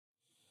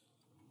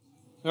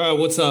All right,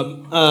 what's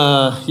up?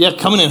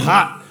 Coming in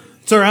hot.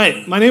 It's all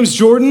right. My name's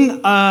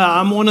Jordan.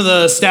 I'm one of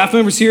the staff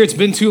members here. It's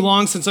been too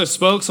long since I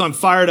spoke, so I'm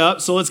fired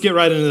up. So let's get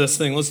right into this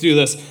thing. Let's do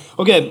this.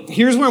 Okay,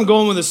 here's where I'm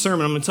going with this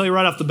sermon. I'm going to tell you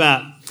right off the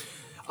bat.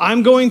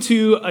 I'm going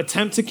to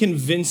attempt to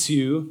convince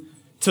you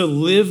to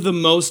live the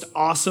most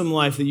awesome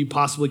life that you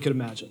possibly could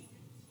imagine.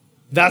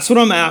 That's what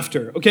I'm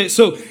after. Okay,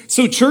 so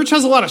church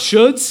has a lot of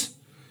shoulds.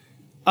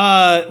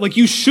 Like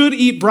you should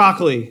eat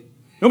broccoli.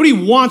 Nobody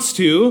wants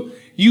to.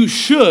 You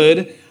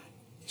should.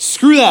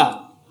 Screw that.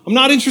 I'm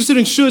not interested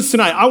in shoulds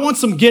tonight. I want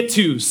some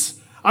get-tos.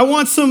 I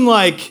want some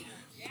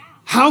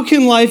how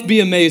can life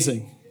be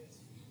amazing?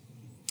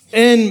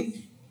 And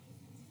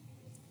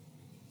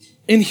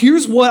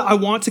here's what I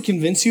want to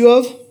convince you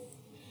of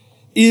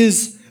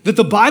is that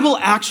the Bible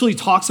actually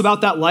talks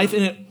about that life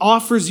and it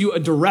offers you a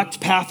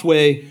direct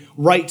pathway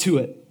right to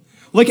it.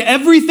 Like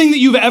everything that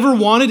you've ever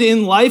wanted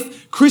in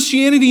life,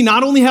 Christianity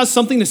not only has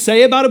something to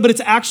say about it, but it's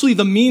actually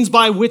the means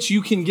by which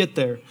you can get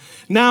there.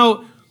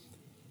 Now,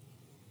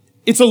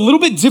 it's a little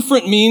bit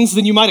different means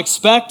than you might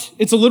expect.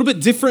 It's a little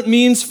bit different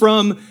means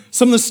from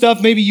some of the stuff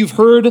maybe you've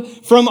heard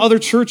from other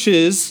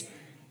churches,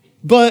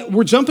 but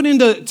we're jumping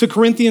into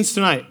Corinthians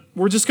tonight.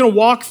 We're just going to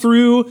walk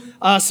through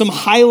some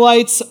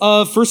highlights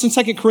of 1st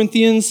and 2nd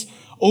Corinthians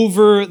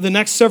over the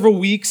next several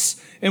weeks.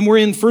 And we're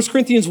in 1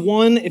 Corinthians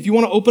 1. If you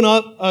want to open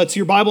up to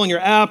your Bible on your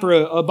app or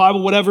a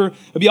Bible, whatever,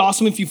 it'd be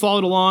awesome if you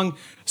followed along.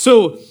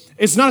 So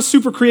it's not a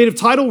super creative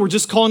title. We're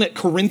just calling it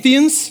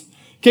Corinthians.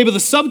 Okay, but the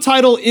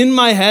subtitle in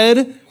my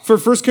head for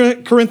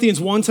 1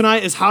 Corinthians 1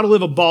 tonight is how to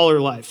live a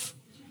baller life.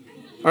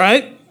 All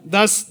right?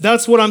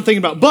 That's what I'm thinking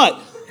about. But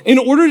in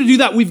order to do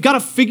that, we've got to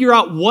figure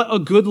out what a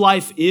good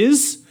life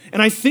is. And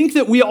I think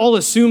that we all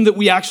assume that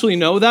we actually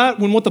know that,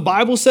 when what the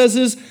Bible says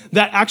is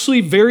that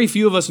actually very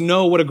few of us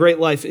know what a great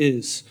life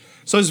is.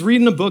 So I was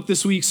reading a book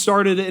this week,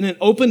 started, and it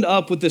opened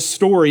up with this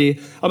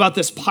story about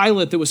this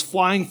pilot that was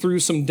flying through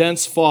some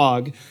dense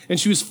fog. And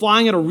she was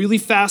flying at a really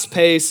fast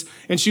pace,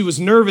 and she was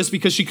nervous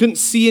because she couldn't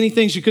see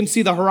anything. She couldn't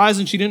see the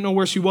horizon. She didn't know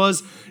where she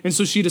was. And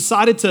so she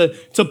decided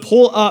to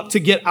pull up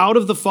to get out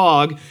of the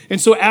fog. And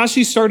so as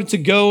she started to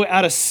go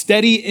at a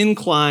steady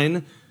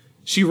incline,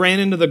 she ran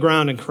into the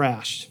ground and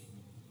crashed.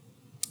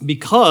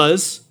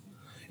 Because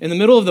in the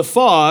middle of the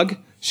fog,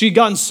 she had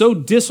gotten so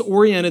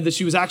disoriented that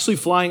she was actually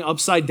flying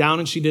upside down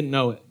and she didn't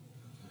know it.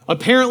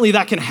 Apparently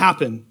that can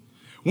happen.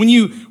 When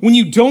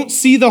you don't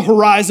see the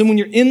horizon, when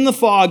you're in the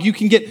fog, you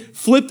can get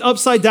flipped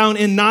upside down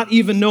and not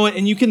even know it,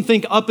 and you can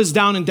think up is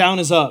down and down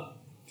is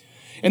up.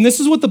 And this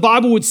is what the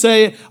Bible would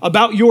say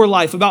about your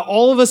life, about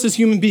all of us as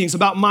human beings,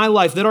 about my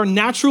life, that our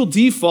natural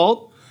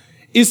default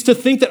is to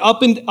think that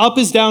up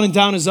is down and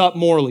down is up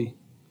morally.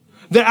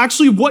 That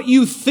actually what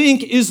you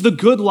think is the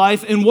good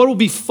life and what will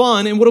be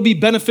fun and what will be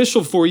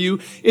beneficial for you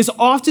is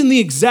often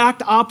the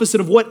exact opposite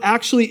of what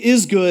actually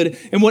is good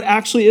and what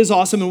actually is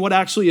awesome and what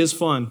actually is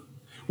fun.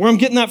 Where I'm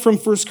getting that from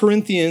 1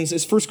 Corinthians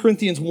is 1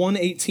 Corinthians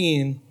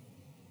 1:18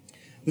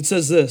 that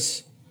says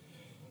this: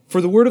 "For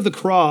the word of the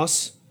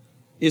cross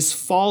is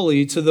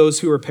folly to those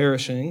who are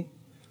perishing,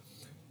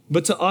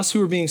 but to us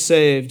who are being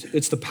saved,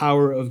 it's the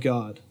power of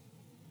God."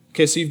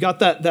 Okay, so you've got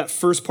that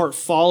first part,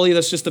 folly.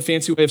 That's just a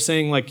fancy way of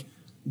saying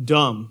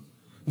dumb.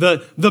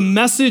 The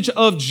message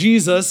of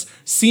Jesus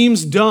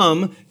seems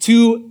dumb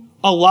to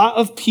a lot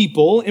of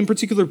people, in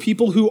particular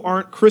people who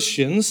aren't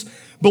Christians.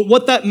 But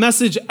what that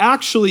message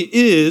actually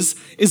is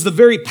the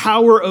very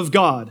power of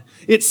God.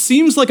 It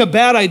seems like a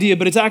bad idea,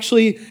 but it's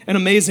actually an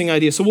amazing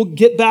idea. So we'll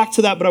get back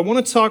to that, but I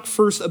want to talk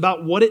first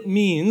about what it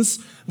means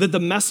that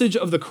the message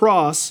of the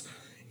cross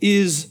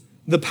is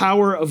the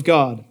power of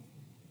God.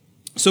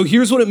 So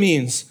here's what it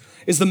means.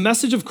 Is the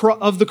message of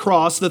the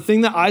cross, the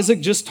thing that Isaac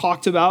just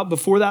talked about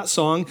before that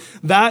song,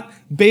 that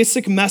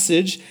basic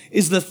message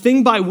is the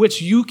thing by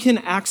which you can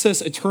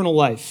access eternal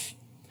life.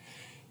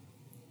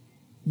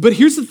 But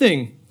here's the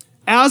thing.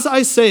 As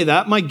I say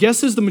that, my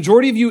guess is the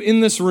majority of you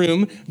in this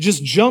room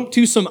just jump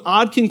to some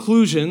odd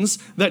conclusions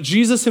that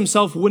Jesus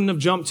himself wouldn't have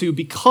jumped to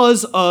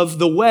because of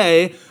the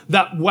way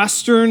that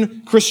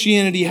Western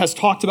Christianity has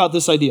talked about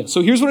this idea.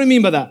 So here's what I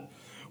mean by that.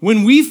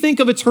 When we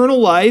think of eternal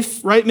life,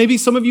 right, maybe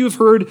some of you have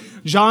heard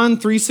John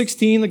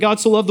 3:16, that God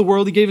so loved the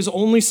world, he gave his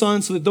only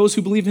son so that those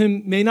who believe in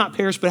him may not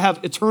perish but have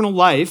eternal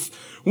life.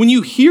 When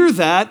you hear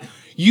that,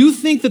 you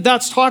think that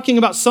that's talking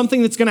about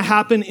something that's going to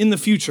happen in the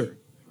future,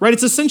 right?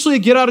 It's essentially a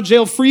get out of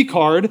jail free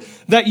card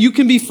that you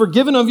can be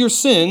forgiven of your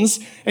sins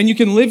and you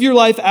can live your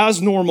life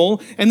as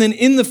normal. And then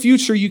in the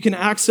future, you can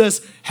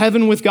access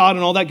heaven with God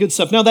and all that good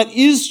stuff. Now that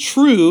is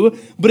true,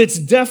 but it's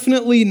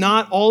definitely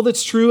not all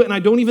that's true. And I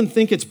don't even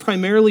think it's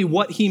primarily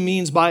what he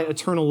means by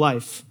eternal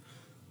life.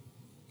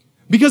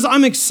 Because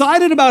I'm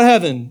excited about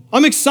heaven.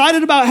 I'm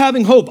excited about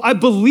having hope. I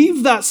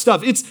believe that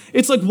stuff.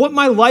 It's like what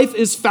my life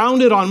is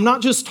founded on. I'm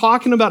not just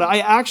talking about it.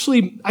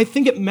 I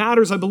think it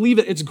matters. I believe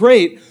it. It's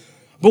great.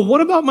 But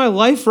what about my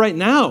life right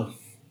now?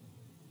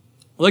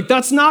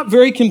 That's not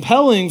very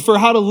compelling for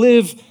how to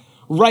live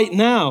right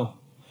now.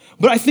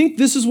 But I think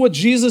this is what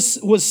Jesus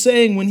was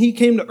saying when he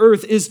came to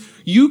earth is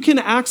you can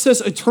access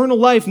eternal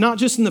life, not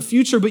just in the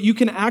future, but you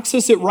can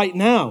access it right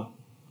now.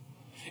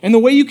 And the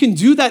way you can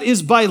do that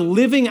is by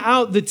living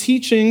out the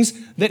teachings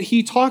that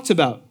he talked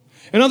about.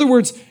 In other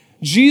words,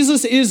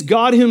 Jesus is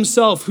God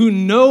himself who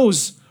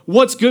knows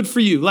what's good for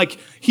you. Like,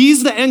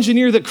 he's the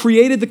engineer that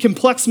created the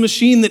complex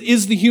machine that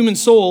is the human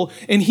soul,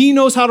 and he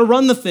knows how to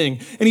run the thing.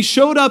 And he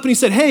showed up and he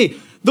said, hey,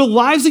 the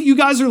lives that you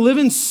guys are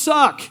living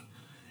suck.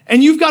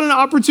 And you've got an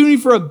opportunity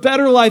for a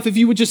better life if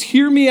you would just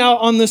hear me out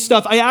on this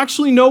stuff. I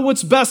actually know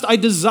what's best. I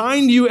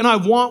designed you and I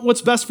want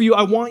what's best for you.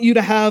 I want you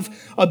to have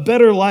a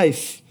better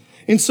life.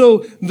 And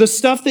so the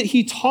stuff that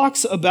he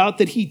talks about,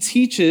 that he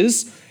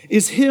teaches,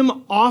 is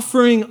him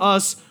offering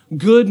us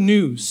good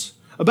news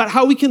about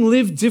how we can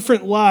live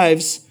different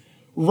lives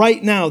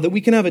right now, that we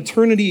can have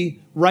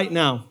eternity right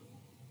now.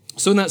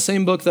 So in that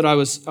same book that I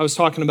was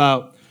talking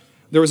about,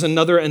 there was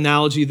another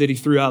analogy that he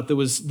threw out that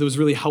was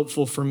really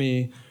helpful for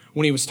me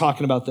when he was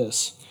talking about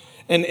this.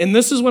 And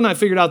this is when I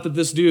figured out that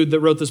this dude that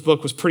wrote this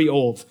book was pretty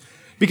old.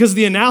 Because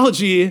the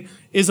analogy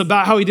is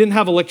about how he didn't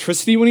have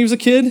electricity when he was a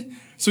kid.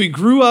 So he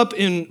grew up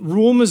in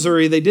rural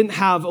Missouri. They didn't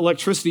have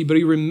electricity, but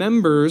he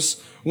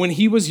remembers when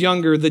he was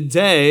younger, the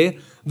day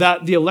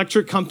that the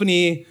electric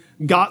company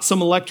got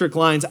some electric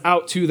lines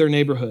out to their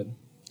neighborhood.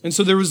 And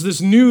so there was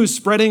this news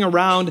spreading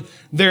around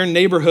their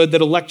neighborhood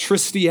that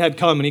electricity had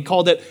come. And he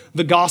called it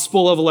the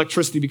gospel of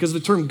electricity because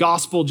the term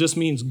gospel just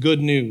means good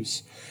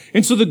news.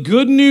 And so the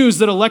good news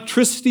that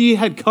electricity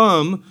had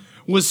come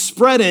was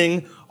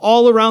spreading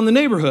all around the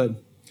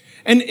neighborhood.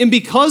 And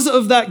because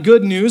of that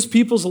good news,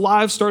 people's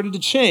lives started to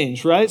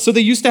change, right? So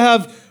they used to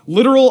have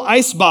literal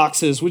ice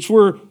boxes, which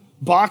were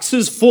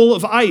boxes full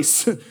of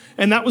ice.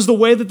 And that was the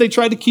way that they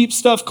tried to keep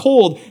stuff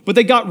cold. But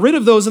they got rid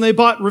of those and they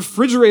bought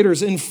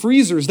refrigerators and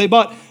freezers. They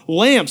bought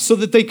lamps so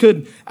that they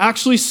could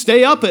actually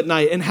stay up at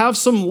night and have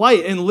some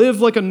light and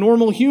live like a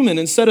normal human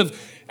instead of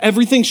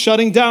everything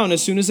shutting down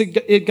as soon as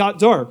it got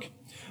dark.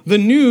 The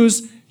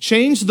news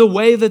changed the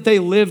way that they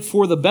lived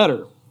for the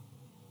better.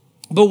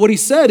 But what he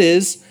said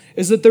is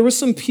that there were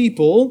some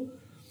people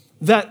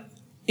that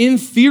in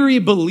theory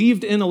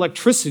believed in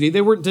electricity.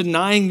 They weren't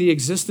denying the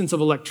existence of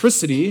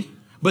electricity,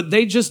 but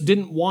they just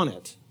didn't want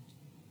it.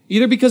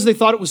 Either because they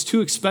thought it was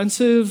too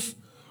expensive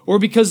or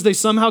because they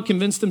somehow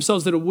convinced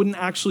themselves that it wouldn't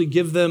actually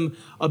give them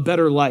a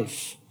better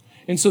life.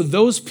 And so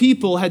those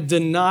people had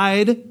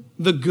denied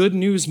the good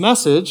news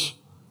message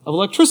of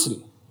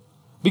electricity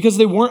because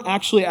they weren't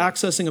actually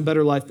accessing a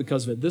better life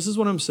because of it. This is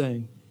what I'm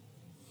saying.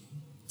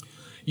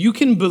 You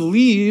can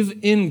believe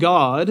in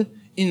God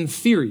in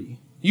theory.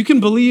 You can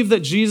believe that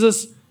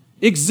Jesus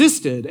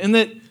existed and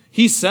that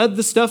he said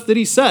the stuff that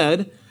he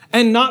said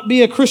and not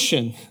be a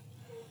Christian.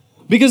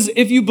 Because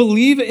if you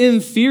believe in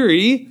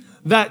theory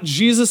that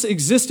Jesus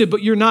existed,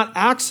 but you're not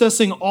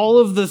accessing all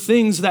of the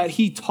things that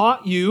he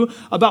taught you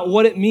about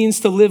what it means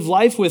to live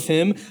life with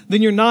him,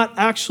 then you're not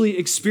actually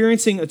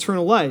experiencing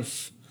eternal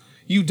life.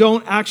 You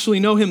don't actually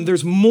know him.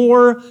 There's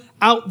more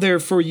out there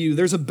for you.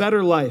 There's a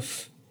better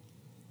life.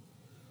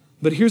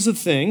 But here's the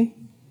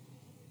thing.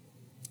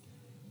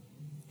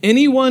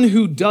 Anyone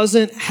who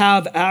doesn't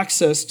have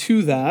access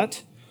to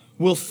that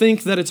will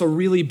think that it's a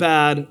really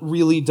bad,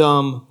 really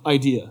dumb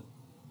idea.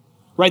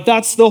 Right?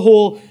 That's the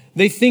whole,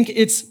 they think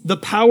it's the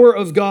power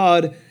of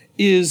God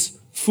is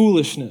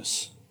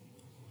foolishness.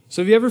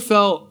 So have you ever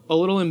felt a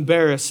little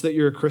embarrassed that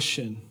you're a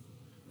Christian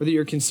or that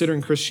you're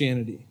considering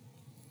Christianity?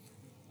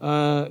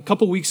 A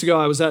couple weeks ago,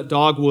 I was at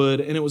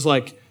Dogwood and it was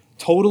like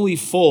totally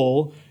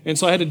full. And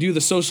so I had to do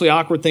the socially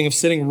awkward thing of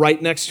sitting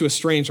right next to a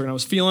stranger. And I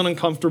was feeling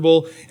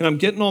uncomfortable and I'm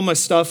getting all my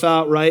stuff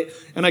out, right?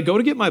 And I go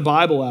to get my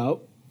Bible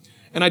out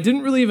and I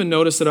didn't really even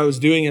notice that I was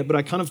doing it, but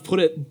I kind of put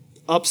it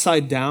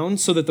upside down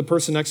so that the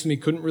person next to me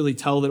couldn't really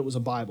tell that it was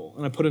a Bible.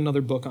 And I put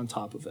another book on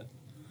top of it.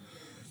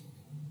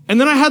 And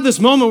then I had this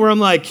moment where I'm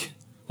like,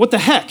 what the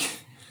heck?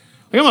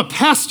 Like, I'm a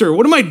pastor.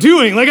 What am I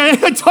doing? Like,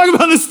 I talk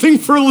about this thing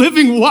for a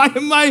living. Why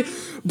am I?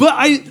 But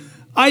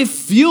I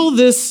feel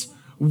this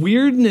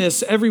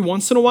weirdness every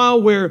once in a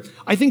while where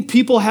I think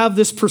people have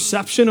this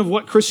perception of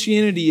what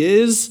Christianity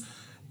is,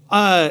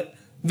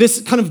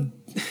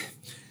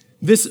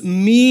 this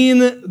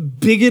mean,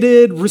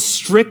 bigoted,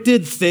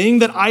 restricted thing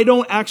that I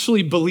don't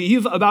actually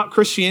believe about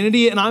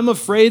Christianity, and I'm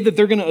afraid that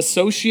they're going to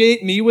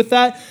associate me with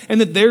that and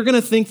that they're going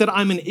to think that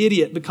I'm an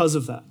idiot because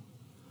of that.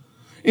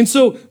 And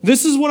so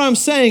this is what I'm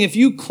saying. If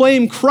you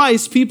claim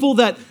Christ, people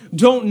that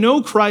don't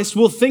know Christ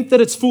will think that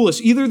it's foolish.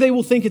 Either they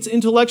will think it's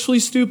intellectually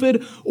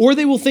stupid or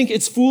they will think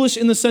it's foolish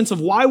in the sense of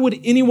why would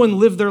anyone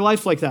live their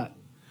life like that?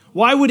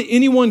 Why would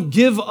anyone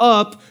give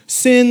up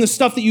sin, the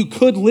stuff that you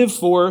could live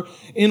for,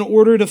 in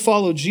order to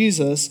follow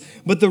Jesus?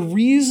 But the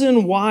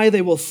reason why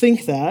they will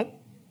think that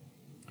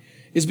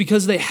is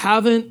because they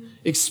haven't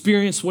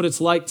experienced what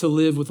it's like to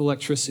live with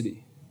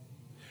electricity.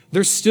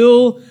 They're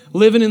still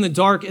living in the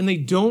dark and they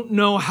don't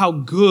know how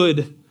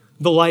good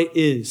the light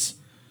is.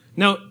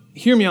 Now,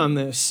 hear me on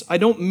this. I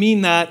don't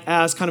mean that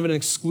as kind of an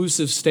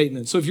exclusive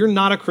statement. So if you're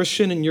not a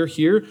Christian and you're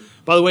here,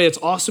 by the way, it's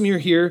awesome you're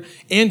here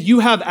and you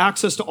have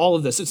access to all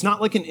of this. It's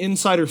not like an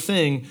insider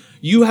thing.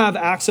 You have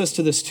access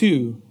to this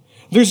too.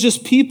 There's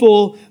just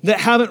people that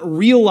haven't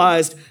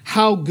realized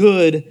how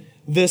good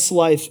this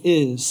life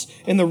is.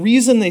 And the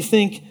reason they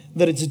think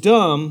that it's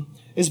dumb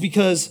is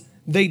because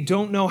they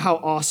don't know how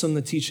awesome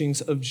the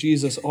teachings of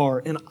Jesus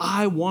are. And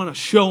I want to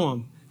show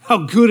them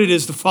how good it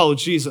is to follow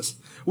Jesus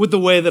with the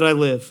way that I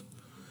live.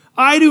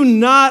 I do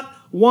not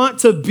want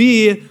to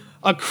be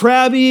a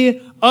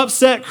crabby,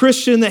 upset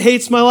Christian that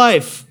hates my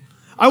life.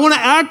 I want to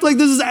act like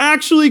this is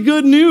actually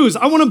good news.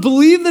 I want to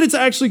believe that it's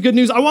actually good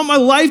news. I want my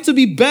life to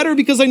be better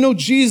because I know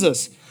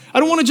Jesus. I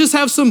don't want to just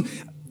have some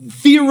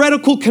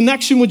theoretical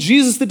connection with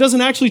Jesus that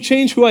doesn't actually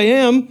change who I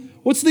am.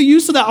 What's the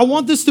use of that? I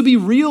want this to be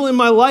real in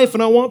my life,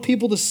 and I want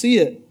people to see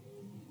it.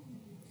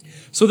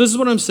 So this is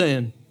what I'm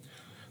saying.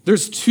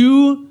 There's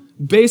two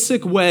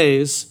basic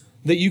ways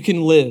that you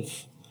can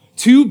live.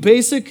 Two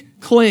basic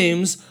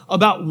claims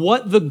about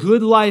what the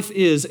good life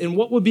is and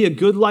what would be a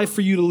good life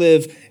for you to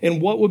live and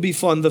what would be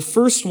fun. The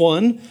first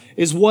one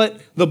is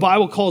what the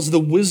Bible calls the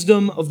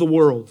wisdom of the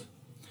world.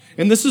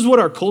 And this is what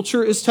our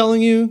culture is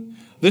telling you.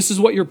 This is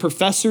what your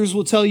professors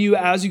will tell you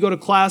as you go to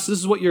class. This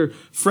is what your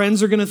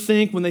friends are going to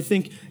think when they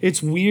think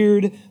it's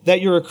weird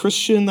that you're a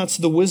Christian. That's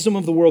the wisdom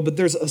of the world. But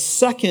there's a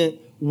second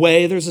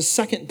way, there's a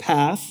second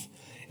path,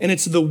 and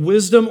it's the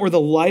wisdom or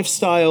the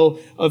lifestyle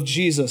of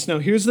Jesus. Now,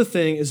 here's the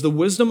thing, is the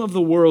wisdom of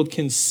the world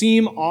can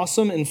seem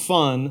awesome and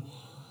fun,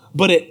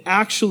 but it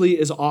actually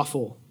is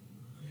awful.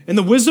 And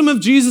the wisdom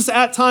of Jesus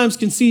at times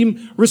can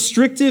seem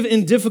restrictive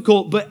and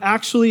difficult, but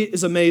actually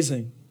is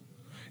amazing.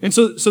 And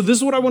so this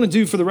is what I want to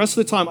do for the rest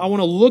of the time. I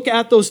want to look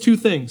at those two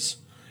things,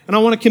 and I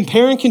want to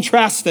compare and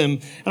contrast them,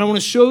 and I want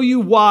to show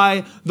you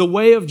why the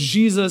way of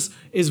Jesus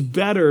is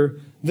better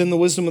than the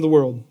wisdom of the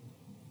world.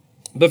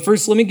 But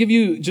first, let me give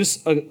you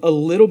just a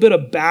little bit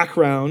of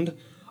background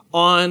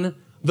on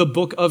the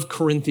book of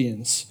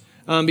Corinthians,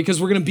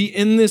 because we're going to be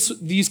in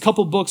these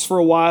couple books for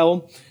a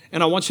while,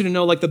 and I want you to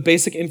know like the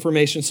basic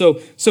information. So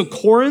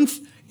Corinth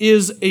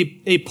is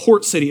a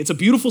port city. It's a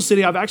beautiful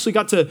city. I've actually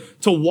got to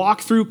walk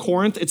through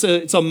Corinth.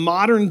 It's a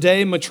modern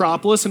day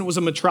metropolis, and it was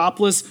a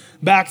metropolis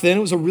back then.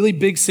 It was a really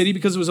big city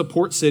because it was a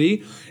port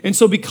city. And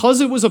so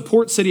because it was a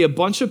port city, a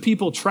bunch of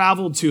people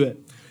traveled to it.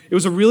 It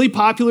was a really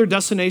popular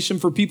destination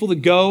for people to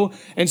go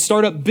and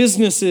start up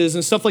businesses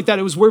and stuff like that.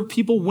 It was where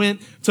people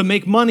went to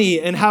make money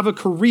and have a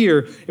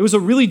career. It was a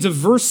really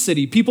diverse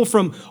city. People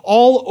from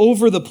all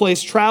over the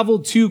place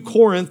traveled to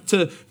Corinth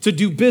to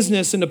do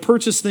business and to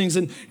purchase things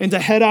and to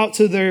head out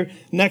to their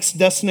next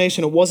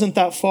destination. It wasn't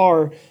that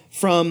far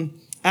from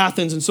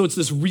Athens. And so it's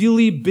this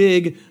really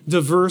big,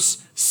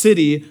 diverse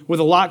city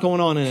with a lot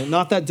going on in it.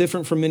 Not that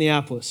different from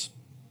Minneapolis.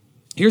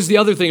 Here's the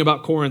other thing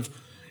about Corinth.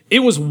 It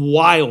was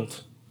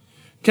wild.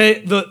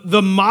 Okay,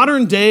 the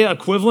modern day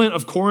equivalent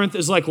of Corinth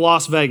is like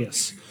Las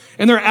Vegas.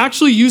 And there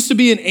actually used to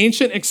be an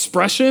ancient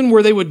expression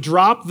where they would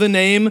drop the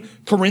name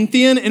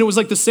Corinthian, and it was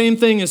like the same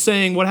thing as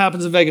saying what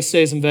happens in Vegas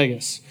stays in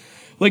Vegas.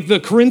 Like the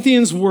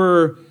Corinthians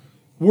were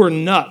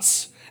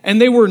nuts. And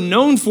they were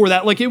known for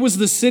that. Like it was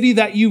the city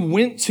that you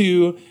went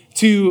to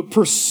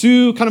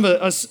pursue kind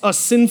of a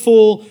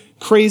sinful,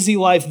 crazy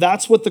life.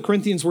 That's what the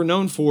Corinthians were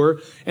known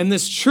for. And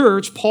this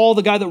church, Paul,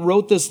 the guy that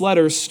wrote this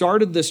letter,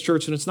 started this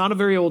church, and it's not a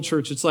very old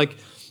church. It's like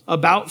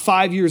about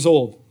 5 years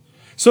old.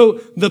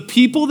 So the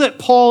people that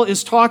Paul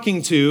is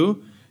talking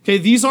to, okay,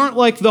 these aren't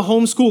like the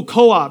homeschool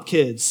co-op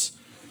kids.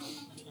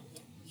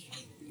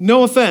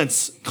 No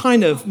offense,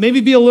 kind of.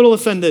 Maybe be a little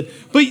offended.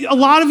 But a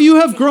lot of you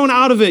have grown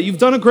out of it. You've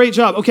done a great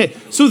job. Okay,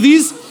 so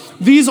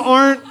these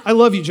aren't, I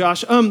love you,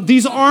 Josh.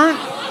 These aren't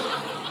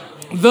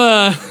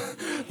the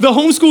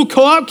homeschool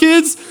co-op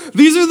kids.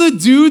 These are the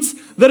dudes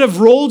that have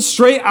rolled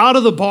straight out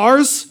of the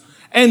bars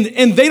and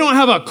they don't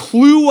have a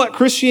clue what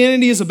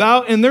Christianity is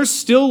about, and they're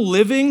still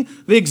living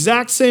the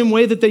exact same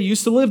way that they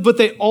used to live, but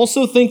they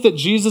also think that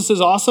Jesus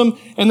is awesome,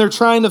 and they're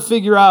trying to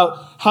figure out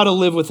how to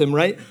live with him,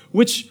 right?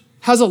 Which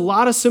has a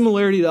lot of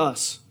similarity to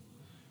us,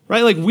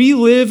 right? Like we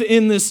live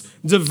in this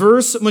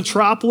diverse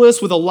metropolis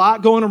with a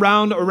lot going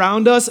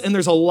around us, and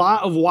there's a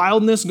lot of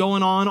wildness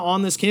going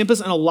on this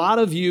campus, and a lot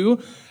of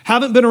you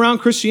haven't been around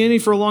Christianity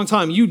for a long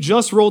time. You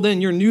just rolled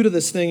in, you're new to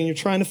this thing, and you're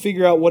trying to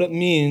figure out what it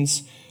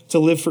means to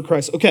live for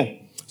Christ. Okay,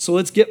 so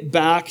let's get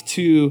back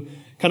to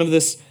kind of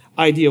this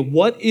idea.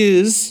 What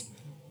is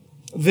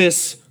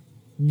this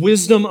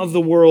wisdom of the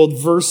world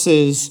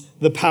versus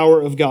the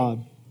power of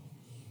God?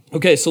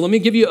 Okay, so let me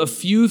give you a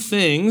few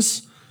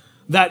things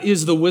that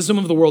is the wisdom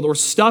of the world, or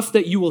stuff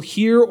that you will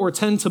hear or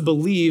tend to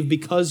believe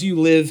because you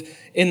live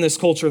in this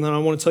culture. And then I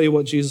want to tell you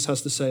what Jesus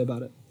has to say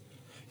about it.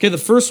 Okay, the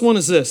first one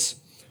is this.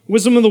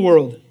 Wisdom of the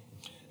world.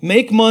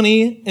 Make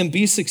money and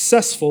be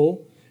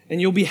successful, and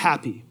you'll be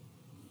happy.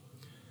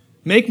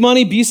 Make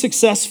money, be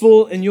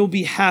successful, and you'll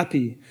be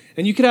happy.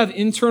 And you could have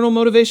internal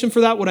motivation for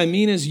that. What I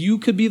mean is you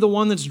could be the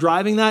one that's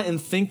driving that and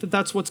think that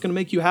that's what's going to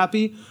make you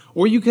happy.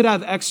 Or you could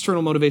have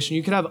external motivation.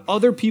 You could have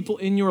other people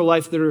in your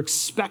life that are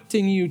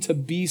expecting you to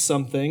be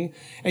something,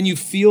 and you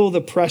feel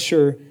the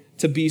pressure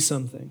to be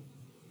something.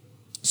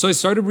 So I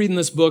started reading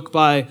this book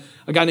by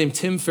a guy named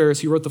Tim Ferriss.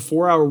 He wrote The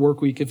 4-Hour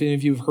Workweek, if any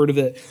of you have heard of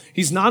it.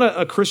 He's not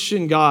a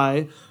Christian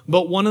guy,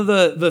 but one of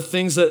the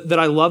things that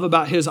I love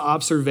about his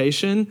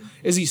observation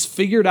is he's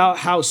figured out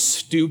how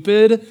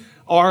stupid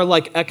our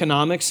like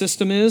economic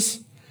system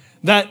is,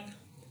 that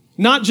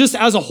not just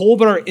as a whole,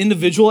 but our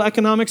individual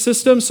economic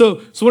system.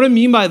 So what I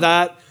mean by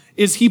that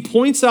is he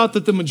points out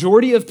that the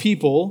majority of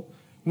people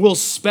will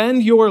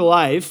spend your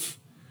life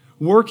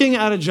working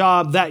at a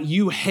job that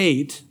you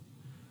hate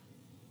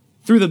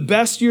through the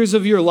best years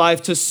of your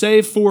life to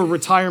save for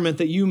retirement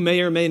that you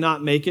may or may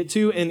not make it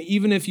to. And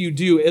even if you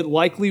do, it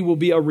likely will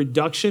be a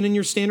reduction in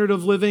your standard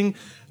of living,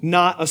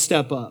 not a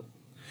step up.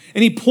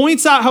 And he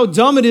points out how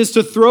dumb it is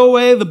to throw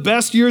away the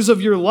best years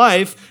of your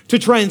life to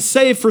try and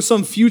save for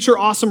some future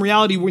awesome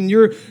reality when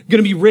you're going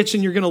to be rich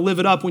and you're going to live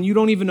it up when you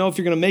don't even know if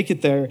you're going to make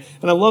it there.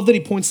 And I love that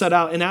he points that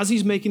out. And as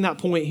he's making that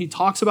point, he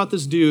talks about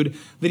this dude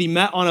that he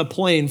met on a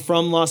plane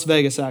from Las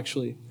Vegas,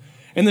 actually.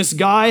 And this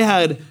guy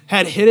had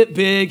hit it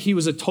big. He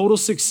was a total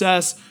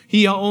success.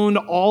 He owned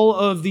all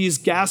of these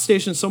gas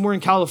stations somewhere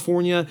in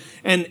California,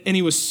 and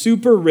he was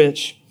super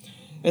rich.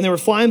 And they were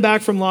flying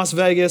back from Las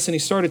Vegas, and he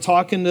started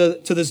talking to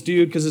this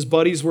dude because his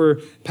buddies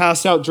were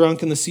passed out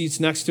drunk in the seats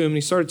next to him, and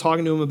he started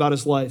talking to him about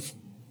his life.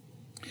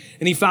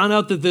 And he found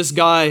out that this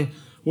guy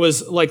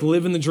was like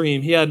living the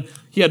dream. He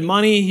had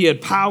money, he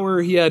had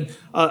power, he had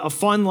a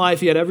fun life,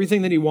 he had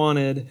everything that he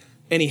wanted,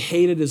 and he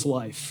hated his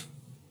life.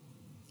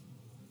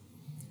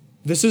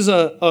 This is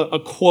a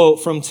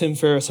quote from Tim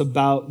Ferriss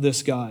about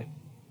this guy.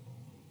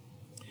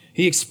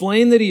 He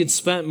explained that he had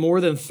spent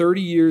more than 30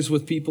 years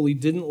with people he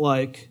didn't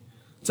like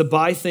to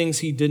buy things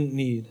he didn't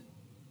need.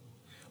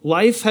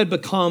 Life had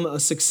become a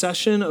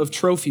succession of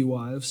trophy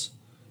wives.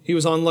 He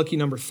was on lucky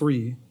number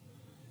 3.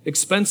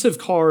 Expensive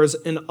cars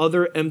and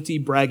other empty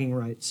bragging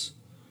rights.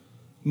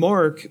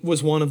 Mark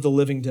was one of the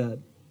living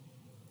dead.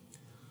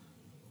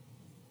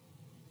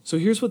 So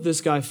here's what this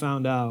guy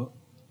found out,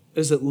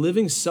 is that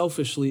living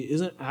selfishly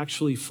isn't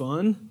actually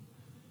fun,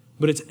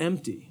 but it's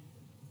empty.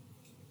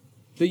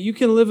 That you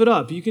can live it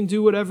up, you can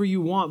do whatever you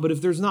want, but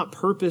if there's not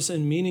purpose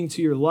and meaning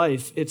to your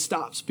life, it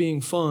stops being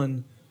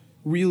fun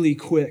really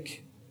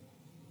quick.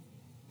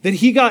 That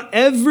he got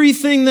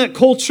everything that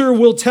culture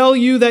will tell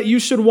you that you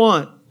should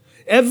want,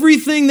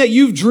 everything that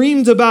you've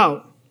dreamed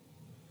about.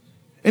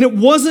 And it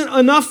wasn't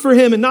enough for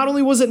him, and not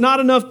only was it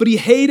not enough, but he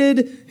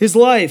hated his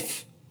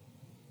life.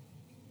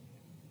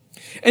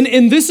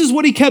 And this is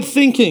what he kept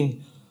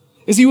thinking,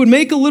 is he would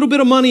make a little bit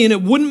of money and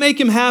it wouldn't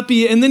make him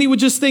happy. And then he would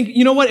just think,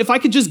 you know what, if I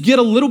could just get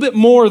a little bit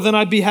more, then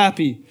I'd be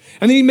happy.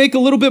 And then he'd make a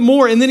little bit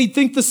more and then he'd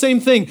think the same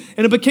thing.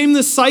 And it became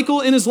this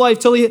cycle in his life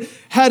till he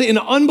had an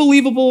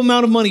unbelievable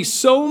amount of money.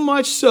 So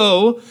much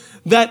so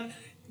that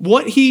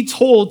what he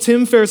told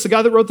Tim Ferriss, the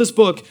guy that wrote this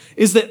book,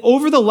 is that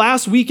over the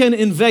last weekend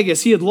in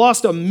Vegas, he had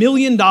lost $1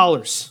 million.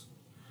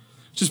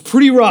 Which is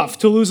pretty rough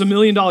to lose $1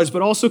 million,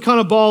 but also kind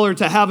of baller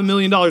to have $1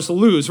 million to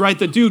lose, right?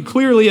 The dude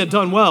clearly had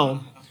done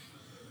well.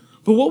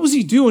 But what was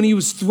he doing? He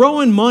was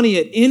throwing money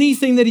at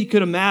anything that he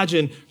could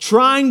imagine,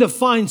 trying to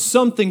find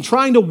something,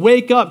 trying to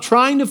wake up,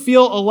 trying to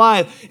feel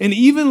alive. And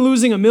even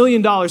losing $1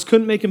 million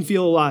couldn't make him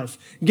feel alive.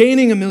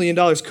 Gaining $1 million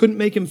couldn't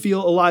make him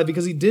feel alive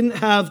because he didn't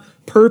have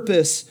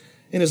purpose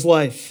in his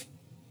life.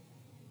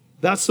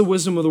 That's the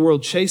wisdom of the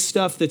world. Chase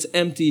stuff that's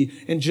empty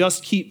and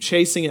just keep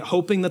chasing it,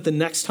 hoping that the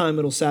next time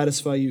it'll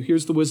satisfy you.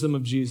 Here's the wisdom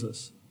of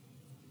Jesus.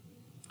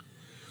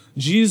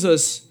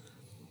 Jesus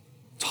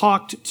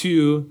talked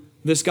to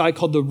this guy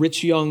called the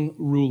rich young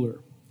ruler.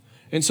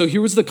 And so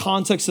here was the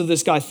context of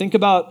this guy. Think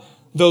about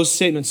those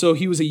statements. So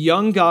he was a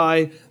young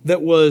guy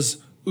that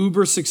was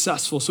uber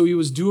successful. So he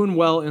was doing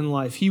well in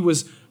life. He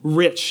was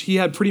rich. He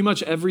had pretty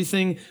much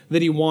everything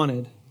that he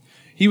wanted.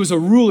 He was a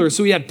ruler,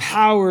 so he had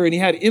power and he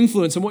had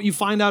influence. And what you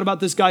find out about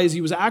this guy is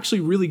he was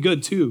actually really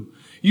good too.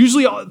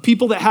 Usually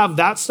people that have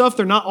that stuff,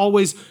 they're not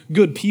always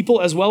good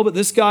people as well, but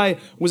this guy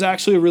was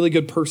actually a really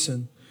good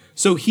person.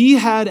 So he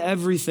had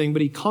everything,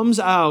 but he comes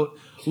out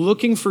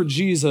looking for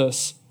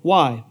Jesus.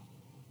 Why?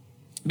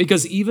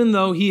 Because even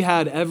though he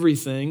had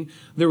everything,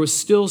 there was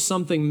still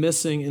something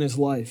missing in his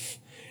life.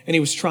 And he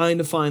was trying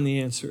to find the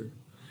answer.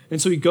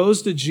 And so he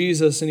goes to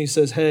Jesus and he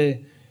says,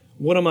 hey,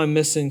 what am I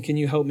missing? Can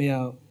you help me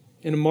out?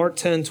 In Mark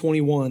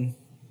 10:21,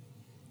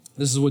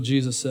 this is what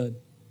Jesus said.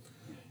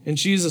 And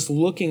Jesus,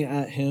 looking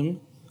at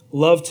him,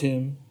 loved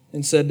him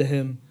and said to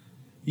him,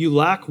 you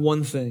lack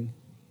one thing.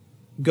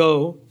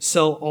 Go,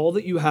 sell all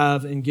that you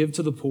have and give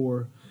to the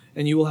poor,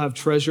 and you will have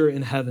treasure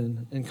in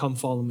heaven, and come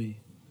follow me.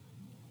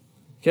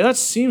 Okay, that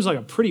seems like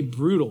a pretty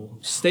brutal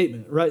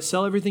statement, right?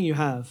 Sell everything you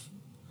have.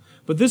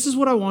 But this is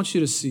what I want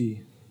you to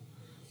see.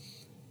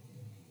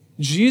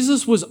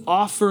 Jesus was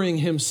offering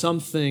him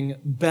something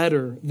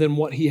better than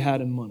what he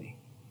had in money.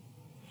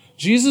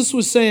 Jesus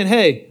was saying,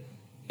 hey,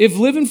 if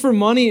living for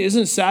money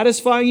isn't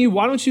satisfying you,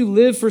 why don't you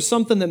live for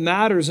something that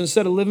matters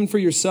instead of living for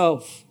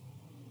yourself?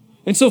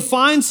 And so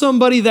find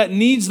somebody that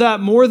needs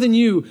that more than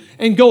you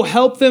and go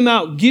help them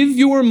out. Give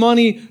your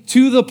money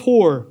to the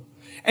poor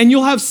and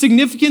you'll have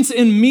significance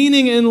and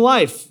meaning in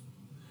life.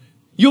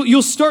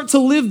 You'll start to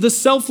live the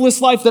selfless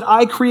life that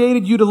I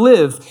created you to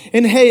live.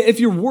 And hey,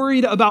 if you're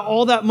worried about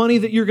all that money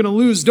that you're going to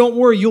lose, don't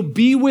worry. You'll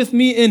be with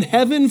me in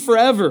heaven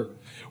forever,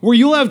 where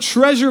you'll have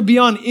treasure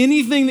beyond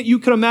anything that you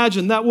could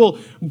imagine that will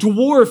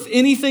dwarf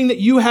anything that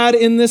you had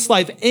in this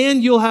life,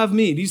 and you'll have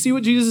me. Do you see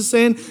what Jesus is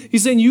saying?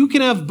 He's saying you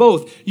can have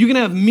both. You can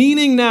have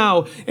meaning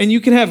now, and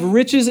you can have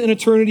riches in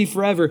eternity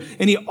forever.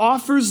 And he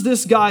offers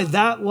this guy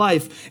that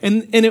life,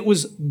 and it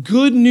was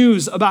good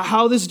news about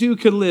how this dude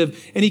could live,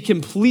 and he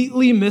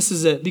completely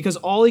misses it because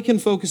all he can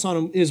focus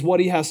on is what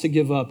he has to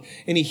give up.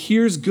 And he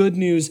hears good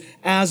news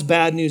as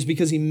bad news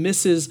because he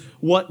misses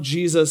what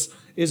Jesus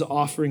is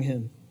offering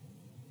him.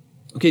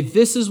 Okay,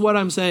 this is what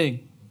I'm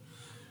saying.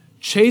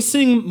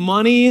 Chasing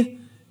money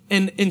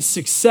and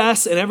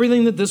success and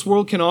everything that this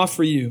world can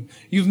offer you.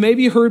 You've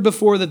maybe heard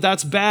before that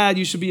that's bad.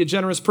 You should be a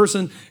generous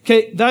person.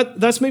 Okay,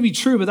 that's maybe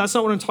true, but that's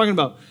not what I'm talking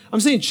about. I'm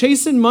saying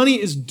chasing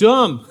money is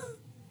dumb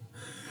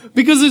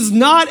because it's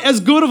not as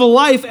good of a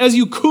life as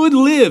you could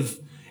live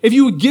if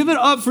you would give it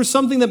up for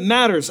something that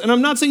matters. And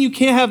I'm not saying you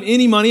can't have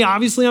any money.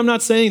 Obviously, I'm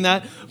not saying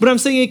that, but I'm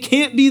saying it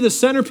can't be the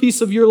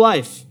centerpiece of your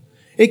life.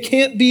 It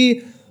can't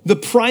be the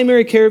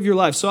primary care of your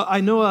life. So I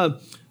know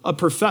a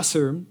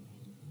professor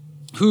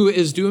who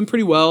is doing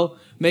pretty well,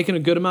 making a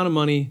good amount of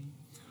money,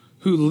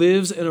 who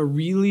lives in a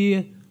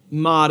really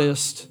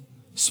modest,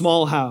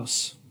 small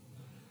house.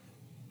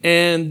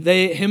 And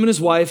him and his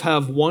wife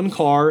have one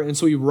car, and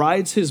so he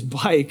rides his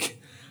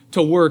bike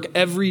to work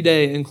every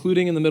day,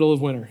 including in the middle of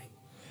winter.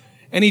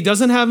 And he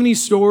doesn't have any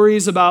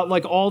stories about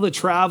like all the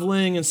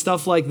traveling and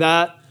stuff like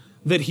that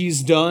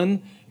he's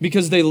done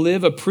because they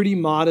live a pretty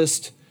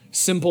modest,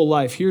 simple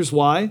life. Here's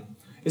why.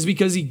 Is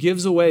because he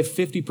gives away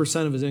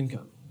 50% of his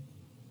income.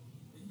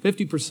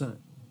 50%.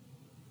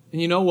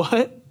 And you know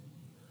what?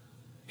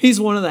 He's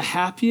one of the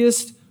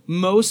happiest,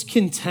 most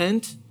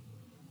content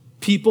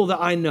people that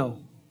I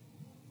know.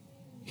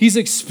 He's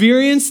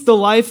experienced the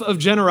life of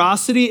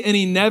generosity and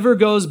he never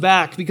goes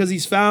back because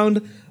he's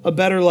found a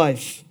better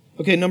life.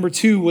 Okay, number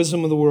 2,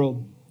 wisdom of the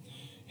world.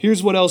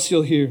 Here's what else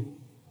you'll hear.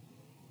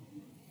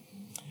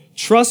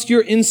 Trust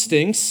your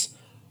instincts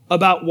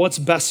about what's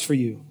best for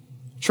you.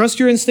 Trust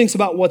your instincts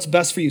about what's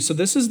best for you. So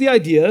this is the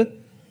idea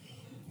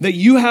that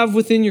you have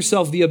within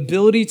yourself the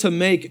ability to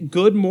make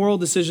good moral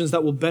decisions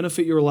that will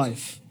benefit your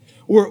life.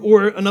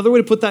 Or another way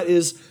to put that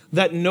is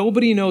that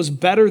nobody knows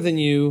better than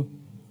you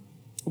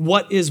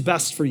what is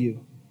best for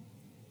you.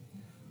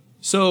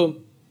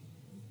 So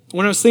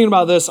when I was thinking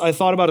about this, I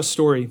thought about a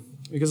story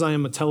because I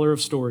am a teller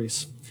of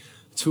stories.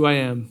 That's who I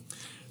am.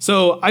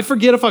 So I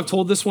forget if I've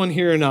told this one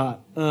here or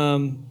not.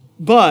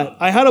 But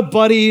I had a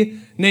buddy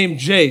named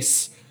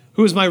Jace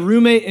who was my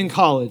roommate in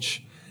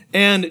college.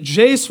 And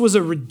Jace was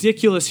a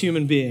ridiculous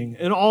human being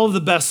in all of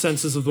the best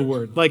senses of the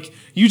word. Like,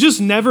 you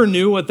just never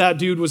knew what that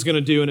dude was going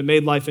to do, and it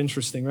made life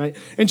interesting, right?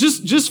 And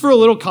just for a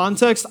little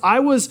context, I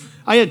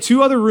had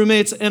 2 other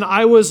roommates, and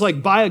I was,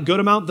 like, by a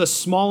good amount, the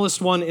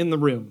smallest one in the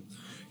room.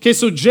 Okay,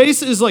 so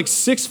Jace is, like,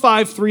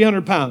 6'5",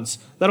 300 pounds.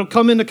 That'll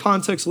come into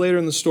context later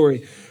in the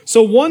story.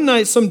 So one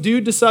night, some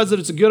dude decides that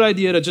it's a good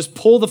idea to just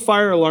pull the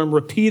fire alarm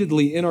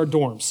repeatedly in our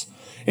dorms.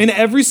 And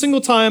every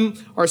single time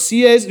our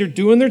CAs, they're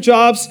doing their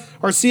jobs,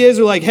 our CAs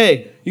are like,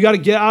 hey, you got to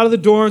get out of the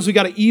dorms. We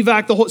got to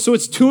evac the whole. So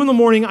it's 2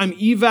 a.m. I'm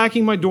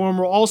evacing my dorm.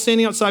 We're all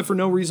standing outside for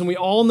no reason. We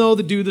all know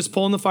the dude that's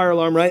pulling the fire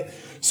alarm, right?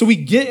 So we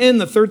get in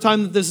the 3rd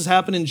time that this has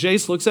happened, and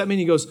Jace looks at me and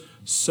he goes,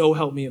 so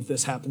help me if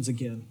this happens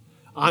again.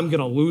 I'm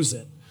going to lose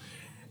it.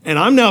 And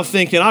I'm now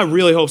thinking, I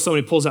really hope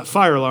somebody pulls that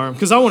fire alarm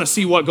because I want to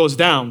see what goes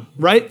down,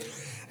 right?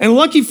 And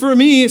lucky for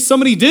me,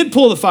 somebody did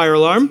pull the fire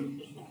alarm.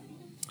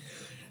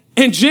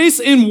 And Jace,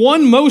 in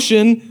one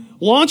motion,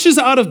 launches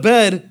out of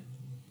bed,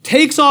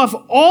 takes off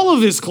all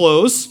of his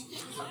clothes,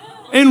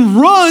 and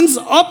runs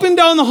up and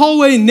down the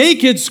hallway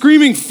naked,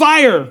 screaming,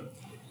 fire.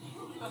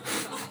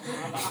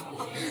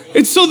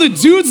 And so the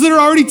dudes that are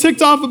already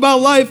ticked off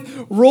about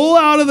life roll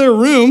out of their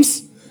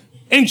rooms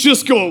and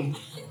just go,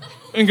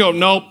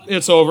 nope,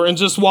 it's over, and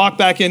just walk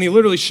back in. He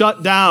literally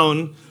shut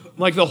down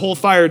like the whole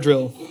fire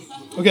drill.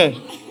 Okay.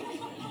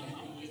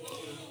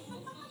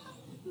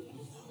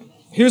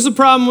 Here's the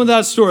problem with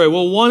that story.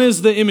 Well, one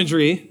is the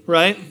imagery,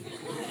 right?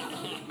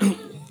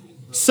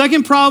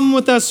 Second problem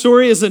with that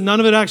story is that none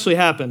of it actually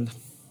happened.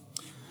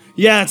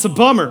 Yeah, it's a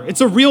bummer.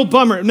 It's a real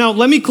bummer. Now,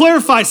 let me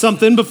clarify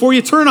something before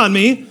you turn on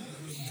me.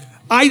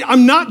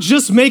 I'm not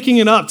just making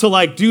it up to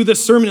like do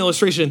this sermon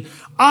illustration.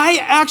 I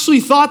actually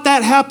thought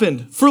that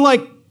happened for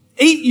like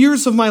 8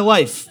 years of my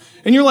life.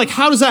 And you're like,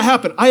 how does that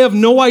happen? I have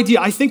no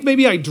idea. I think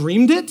maybe I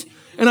dreamed it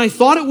and I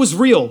thought it was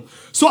real.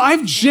 So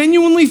I've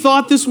genuinely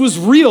thought this was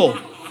real.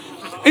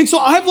 And so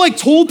I've like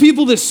told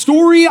people this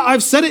story.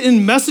 I've said it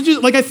in messages.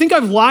 Like I think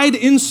I've lied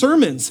in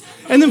sermons.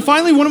 And then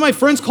finally one of my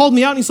friends called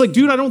me out and he's like,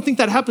 dude, I don't think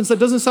that happens. That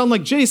doesn't sound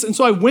like Jace. And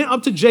so I went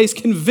up to Jace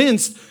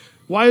convinced,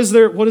 what is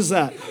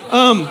that?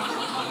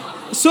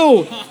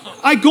 So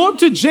I go up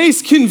to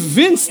Jace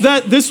convinced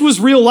that this was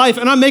real life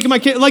and I'm making my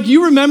kid, like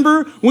you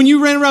remember when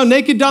you ran around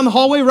naked down the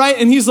hallway, right?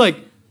 And he's like,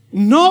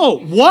 no,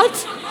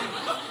 what?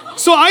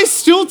 So I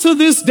still to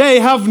this day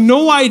have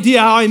no idea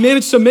how I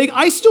managed to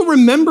I still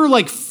remember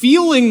like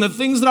feeling the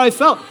things that I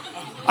felt.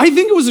 I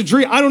think it was a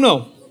dream. I don't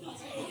know.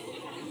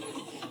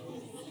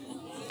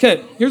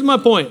 Okay, here's my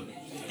point.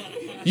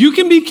 You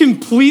can be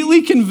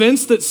completely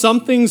convinced that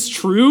something's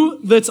true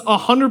that's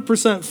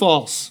 100%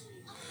 false.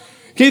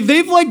 Okay,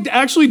 they've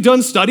actually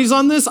done studies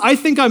on this. I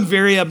think I'm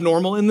very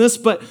abnormal in this,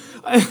 but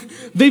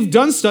they've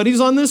done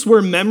studies on this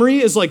where memory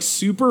is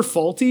super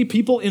faulty.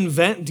 People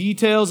invent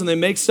details and they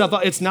make stuff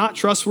up. It's not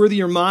trustworthy.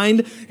 Your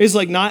mind is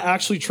not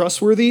actually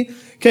trustworthy.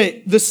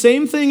 Okay, the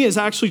same thing is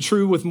actually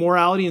true with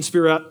morality and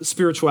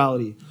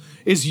spirituality.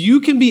 Is you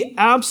can be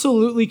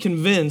absolutely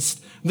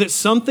convinced that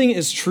something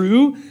is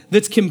true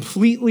that's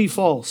completely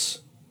false.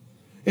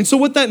 And so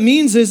what that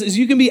means is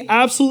you can be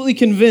absolutely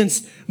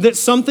convinced that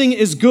something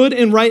is good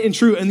and right and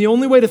true. And the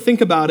only way to think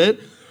about it,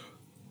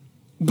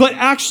 but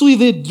actually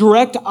the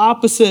direct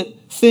opposite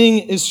thing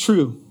is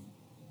true.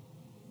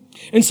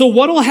 And so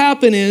what will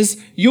happen is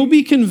you'll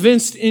be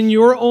convinced in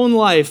your own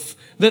life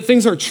that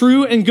things are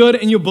true and good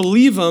and you'll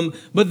believe them,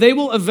 but they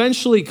will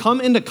eventually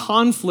come into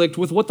conflict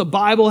with what the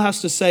Bible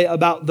has to say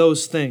about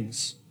those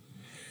things.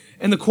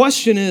 And the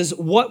question is,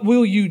 what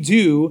will you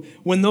do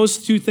when those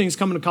two things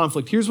come into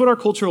conflict? Here's what our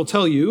culture will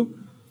tell you,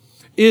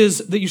 is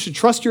that you should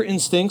trust your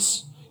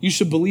instincts, you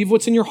should believe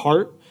what's in your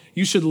heart,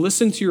 you should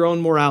listen to your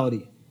own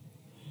morality.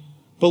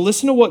 But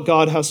listen to what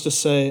God has to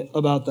say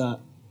about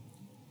that.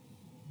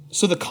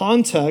 So the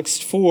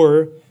context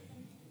for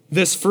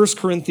this 1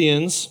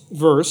 Corinthians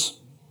verse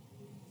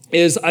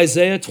is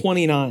Isaiah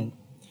 29.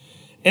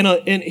 And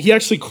he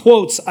actually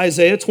quotes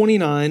Isaiah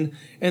 29,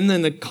 and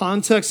then the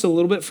context a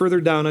little bit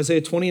further down, Isaiah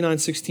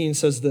 29:16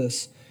 says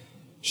this,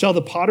 "Shall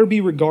the potter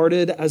be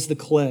regarded as the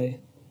clay,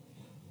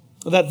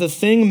 that the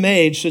thing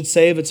made should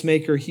say of its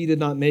maker, he did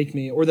not make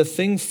me, or the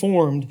thing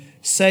formed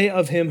say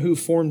of him who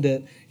formed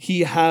it,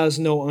 he has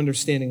no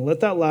understanding." Let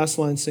that last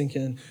line sink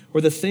in.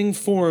 Or the thing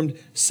formed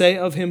say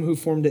of him who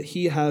formed it,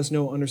 he has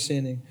no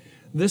understanding.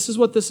 This is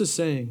what this is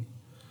saying,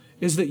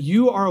 is that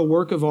you are a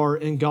work of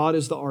art and God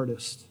is the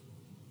artist.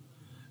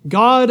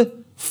 God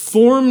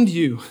formed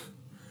you.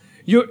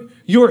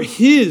 You're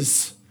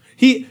his.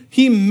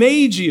 He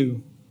made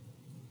you.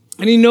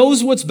 And he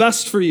knows what's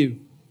best for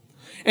you.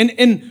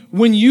 And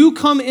when you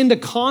come into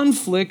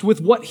conflict with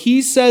what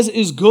he says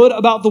is good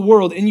about the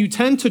world, and you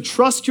tend to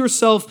trust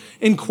yourself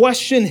and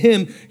question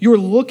him, you're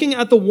looking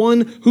at the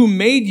one who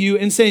made you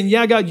and saying,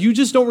 yeah, God, you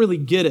just don't really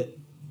get it.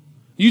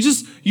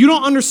 You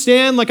don't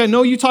understand. I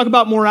know you talk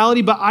about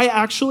morality, but I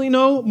actually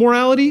know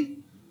morality.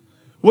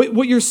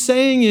 What you're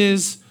saying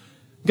is,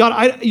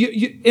 God,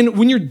 and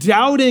when you're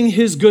doubting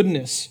his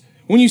goodness,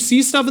 when you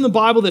see stuff in the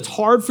Bible that's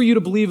hard for you to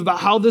believe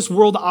about how this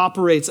world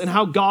operates and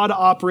how God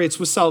operates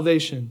with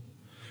salvation,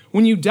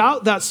 when you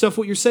doubt that stuff,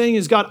 what you're saying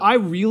is, God, I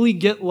really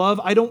get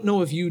love. I don't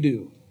know if you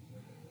do.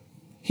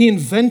 He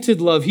invented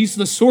love. He's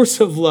the source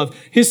of love.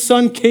 His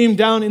son came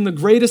down in the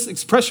greatest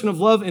expression of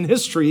love in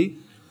history.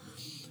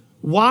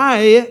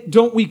 Why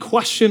don't we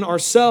question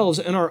ourselves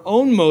and our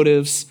own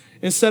motives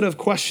instead of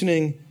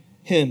questioning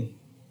him?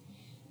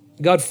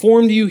 God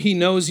formed you. He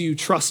knows you.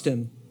 Trust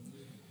him.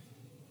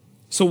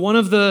 So one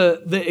of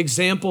the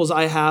examples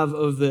I have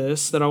of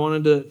this that I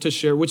wanted to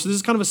share, which this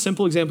is kind of a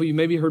simple example. You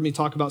maybe heard me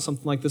talk about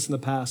something like this in the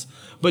past,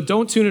 but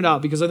don't tune it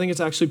out because I think it's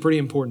actually pretty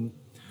important.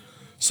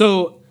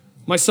 So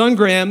my son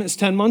Graham is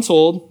 10 months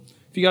old.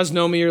 If you guys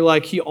know me, you're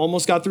like, he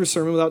almost got through a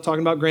sermon without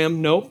talking about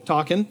Graham. Nope,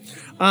 talking.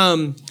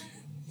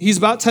 He's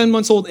about 10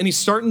 months old and he's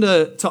starting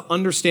to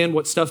understand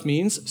what stuff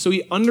means. So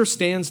he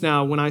understands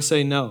now when I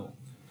say no.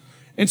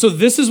 And so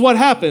this is what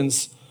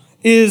happens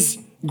is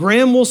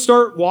Graham will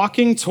start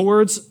walking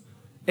towards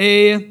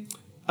a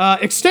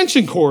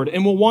extension cord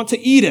and will want to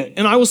eat it.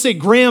 And I will say,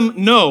 Graham,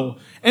 no.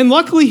 And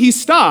luckily he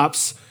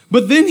stops,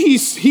 but then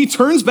he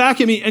turns back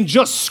at me and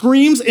just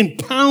screams and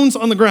pounds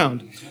on the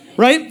ground,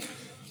 right?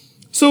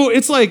 So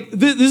it's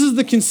this is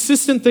the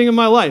consistent thing in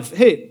my life.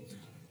 Hey,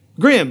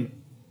 Graham,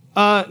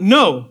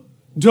 no,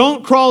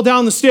 don't crawl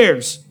down the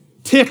stairs.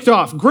 Ticked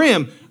off.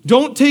 Graham,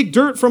 don't take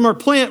dirt from our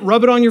plant,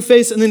 rub it on your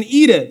face, and then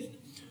eat it.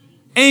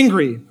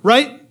 Angry,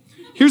 right?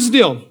 Here's the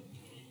deal.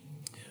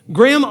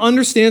 Graham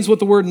understands what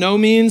the word no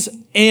means,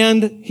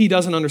 and he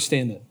doesn't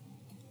understand it.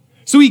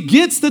 So he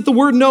gets that the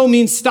word no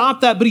means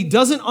stop that, but he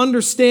doesn't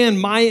understand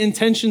my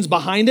intentions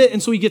behind it,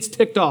 and so he gets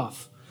ticked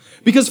off.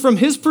 Because from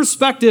his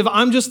perspective,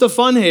 I'm just a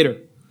fun hater.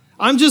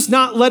 I'm just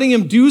not letting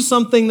him do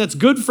something that's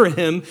good for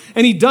him,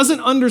 and he doesn't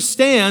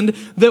understand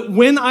that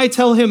when I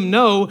tell him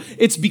no,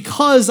 it's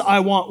because I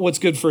want what's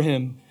good for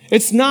him.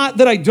 It's not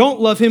that I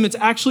don't love him. It's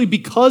actually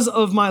because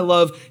of my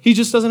love. He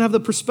just doesn't have the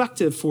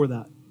perspective for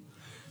that.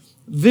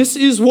 This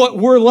is what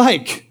we're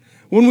like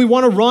when we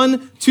want to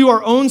run to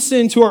our own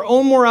sin, to our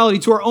own morality,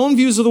 to our own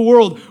views of the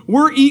world.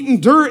 We're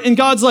eating dirt and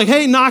God's like,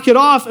 hey, knock it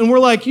off. And we're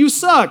like, you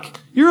suck.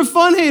 You're a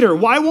fun hater.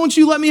 Why won't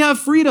you let me have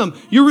freedom?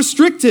 You're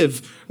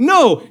restrictive.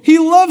 No, he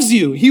loves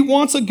you. He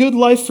wants a good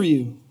life for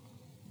you.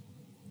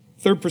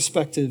 Third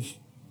perspective.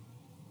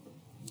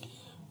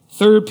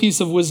 Third piece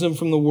of wisdom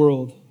from the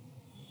world.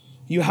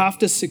 You have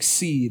to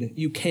succeed.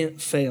 You can't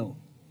fail.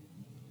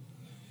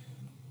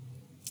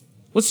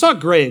 Let's talk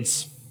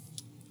grades.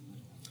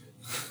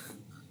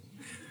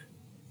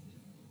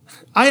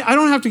 I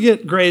don't have to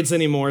get grades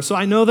anymore, so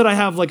I know that I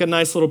have a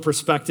nice little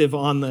perspective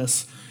on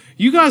this.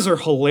 You guys are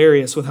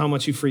hilarious with how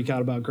much you freak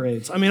out about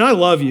grades. I mean, I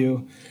love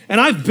you.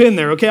 And I've been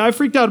there, okay? I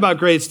freaked out about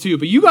grades too,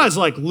 but you guys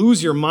like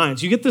lose your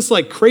minds. You get this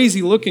like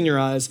crazy look in your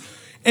eyes.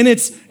 And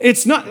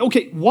it's not,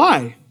 okay,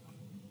 why?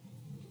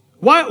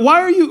 Why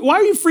are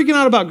you freaking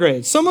out about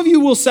grades? Some of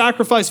you will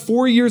sacrifice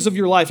 4 years of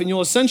your life and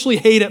you'll essentially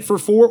hate it for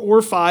 4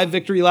 or 5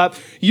 victory lap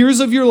years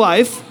of your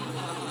life,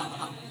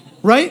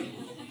 right?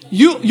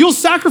 You'll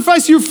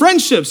sacrifice your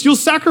friendships. You'll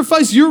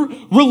sacrifice your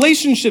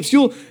relationships.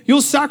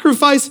 You'll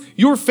sacrifice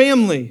your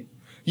family.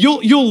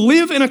 You'll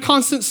live in a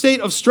constant state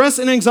of stress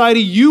and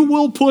anxiety. You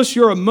will push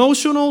your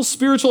emotional,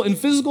 spiritual, and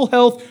physical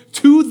health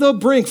to the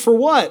brink. For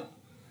what?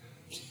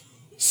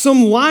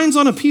 Some lines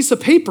on a piece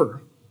of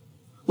paper.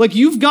 Like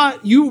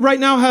you right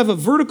now have a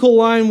vertical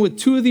line with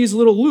 2 of these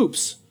little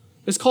loops.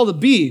 It's called a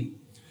B.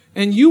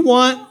 And you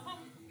want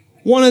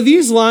one of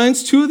these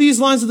lines, 2 of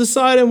these lines to the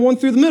side, and 1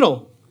 through the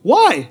middle.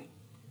 Why?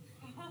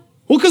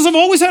 Well, because I've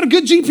always had a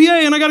good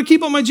GPA and I got to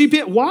keep up my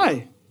GPA.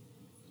 Why?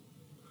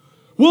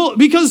 Well,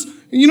 because,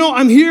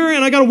 I'm here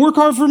and I got to work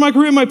hard for my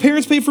career. My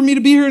parents pay for me to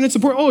be here and it's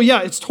important. Oh,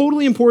 yeah, it's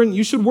totally important.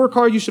 You should work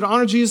hard. You should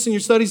honor Jesus in your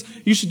studies.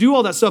 You should do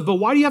all that stuff. But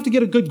why do you have to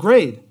get a good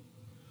grade?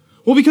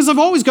 Well, because I've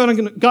always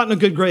gotten a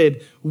good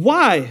grade.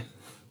 Why?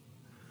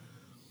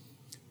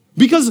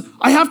 Because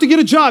I have to get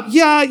a job.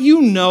 Yeah,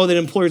 you know that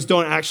employers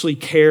don't actually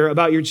care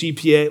about your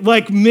GPA.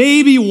 Like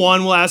maybe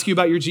one will ask you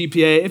about your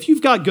GPA. If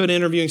you've got good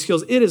interviewing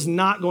skills, it is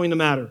not going to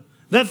matter.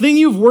 That thing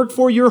you've worked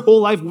for your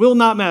whole life will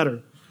not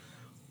matter.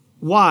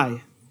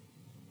 Why?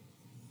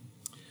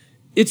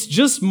 It's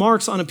just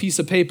marks on a piece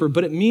of paper,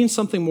 but it means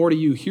something more to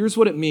you. Here's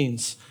what it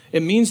means.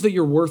 It means that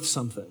you're worth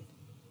something.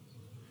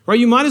 Right?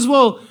 You might as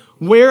well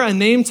wear a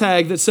name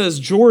tag that says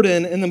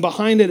Jordan, and then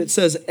behind it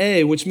says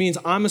A, which means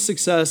I'm a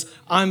success,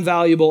 I'm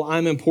valuable,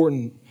 I'm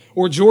important.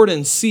 Or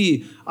Jordan,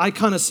 C, I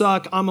kind of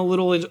suck, I'm a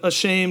little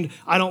ashamed,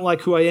 I don't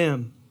like who I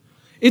am.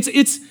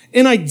 It's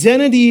an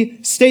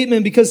identity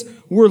statement because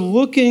we're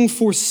looking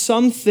for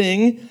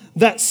something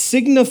that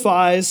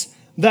signifies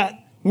that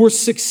we're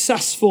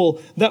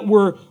successful, that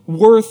we're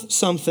worth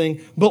something.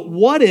 But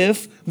what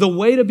if the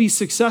way to be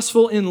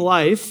successful in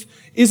life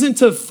isn't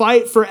to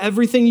fight for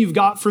everything you've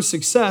got for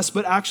success,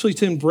 but actually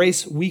to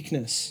embrace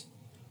weakness?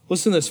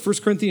 Listen to this,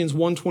 1 Corinthians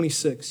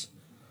 1:26.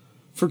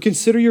 For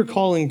consider your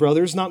calling,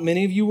 brothers. Not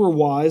many of you were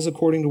wise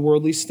according to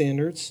worldly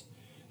standards.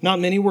 Not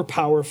many were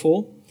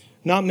powerful.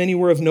 Not many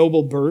were of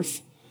noble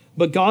birth.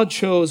 But God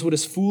chose what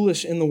is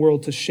foolish in the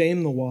world to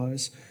shame the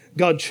wise.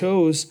 God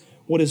chose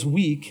what is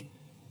weak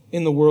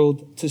in the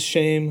world to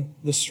shame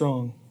the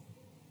strong.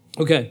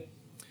 Okay,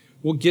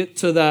 we'll get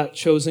to that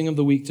choosing of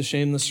the weak to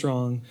shame the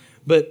strong.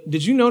 But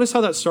did you notice how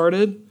that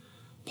started?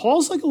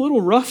 Paul's like a little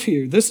rough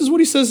here. This is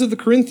what he says to the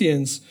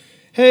Corinthians.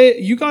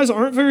 Hey, you guys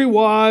aren't very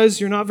wise.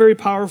 You're not very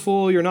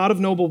powerful. You're not of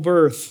noble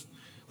birth.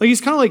 Like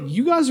he's kind of like,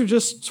 you guys are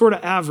just sort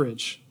of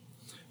average.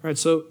 All right,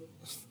 so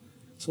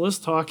let's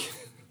talk.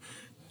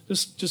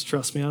 Just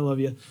trust me. I love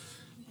you.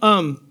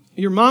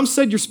 Your mom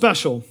said you're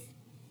special.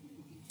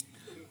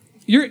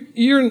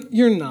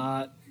 You're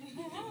not.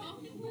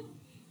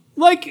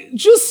 Like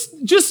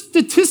just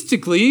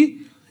statistically,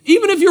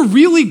 even if you're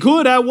really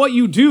good at what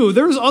you do,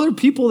 there's other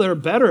people that are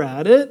better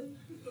at it.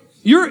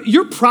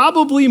 You're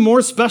probably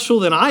more special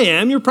than I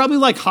am. You're probably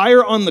like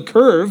higher on the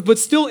curve, but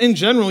still in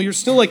general, you're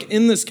still like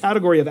in this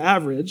category of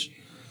average.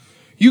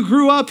 You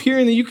grew up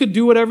hearing that you could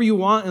do whatever you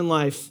want in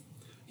life.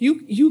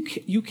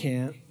 You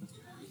can't.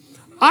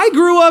 I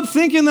grew up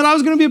thinking that I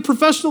was going to be a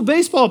professional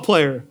baseball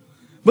player.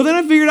 But then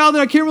I figured out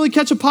that I can't really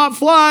catch a pop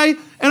fly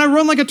and I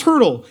run like a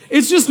turtle.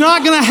 It's just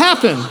not going to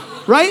happen,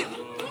 right?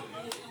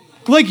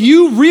 Like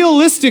you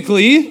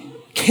realistically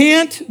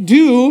can't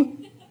do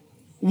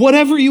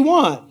whatever you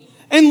want.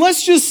 And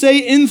let's just say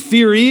in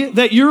theory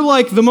that you're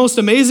like the most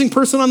amazing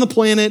person on the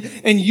planet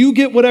and you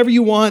get whatever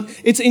you want.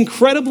 It's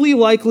incredibly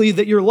likely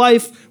that your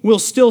life will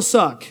still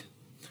suck.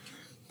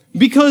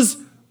 Because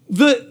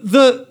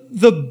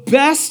the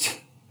best,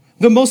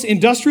 the most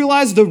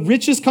industrialized, the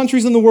richest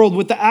countries in the world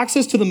with the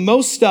access to the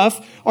most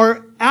stuff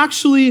are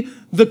actually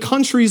the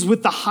countries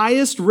with the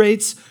highest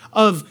rates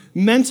of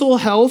mental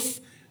health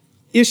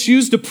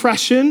issues,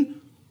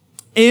 depression,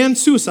 and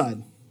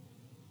suicide.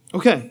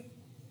 Okay,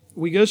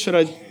 we good? Should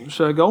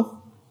I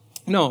go?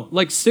 No,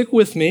 like stick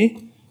with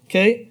me,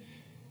 okay?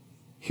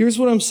 Here's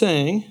what I'm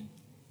saying.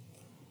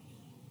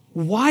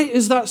 Why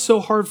is that so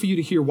hard for you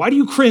to hear? Why do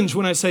you cringe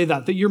when I say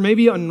that you're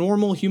maybe a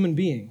normal human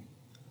being?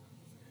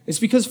 It's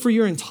because for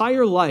your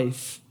entire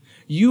life,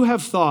 you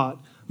have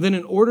thought that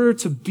in order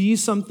to be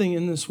something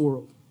in this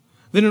world,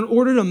 that in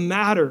order to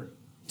matter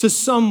to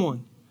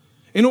someone,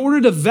 in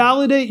order to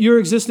validate your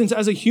existence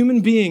as a human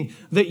being,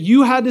 that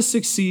you had to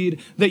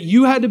succeed, that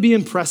you had to be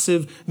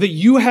impressive, that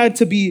you had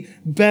to be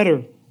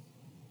better.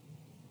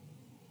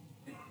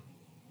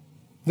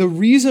 The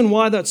reason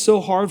why that's so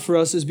hard for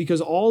us is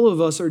because all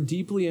of us are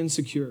deeply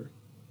insecure.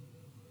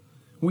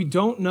 We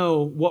don't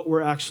know what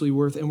we're actually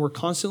worth, and we're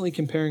constantly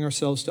comparing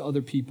ourselves to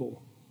other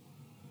people.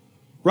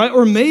 Right?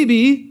 Or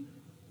maybe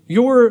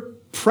you're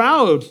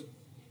proud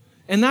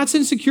And that's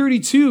insecurity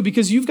too,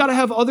 because you've got to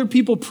have other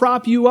people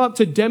prop you up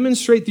to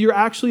demonstrate that you're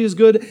actually as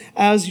good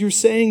as you're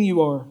saying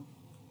you are.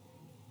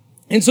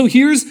 And so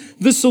here's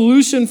the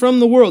solution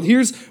from the world.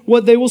 Here's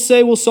what they will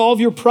say will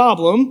solve your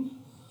problem,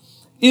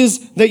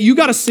 is that you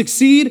got to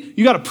succeed,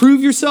 you got to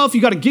prove yourself,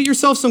 you got to get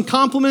yourself some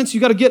compliments,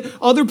 you got to get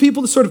other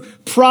people to sort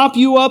of prop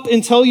you up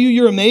and tell you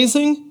you're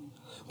amazing.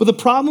 But the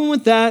problem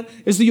with that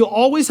is that you'll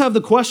always have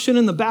the question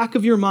in the back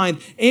of your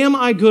mind, am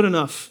I good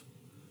enough?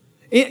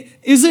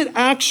 Is it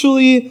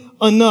actually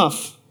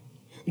enough?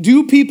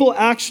 Do people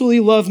actually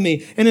love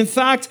me? And in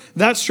fact,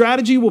 that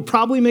strategy will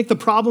probably make the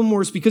problem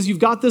worse because you've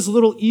got this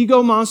little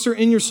ego monster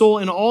in your soul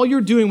and all you're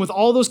doing with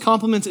all those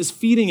compliments is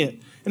feeding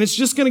it. And it's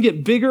just going to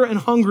get bigger and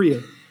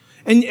hungrier.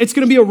 And it's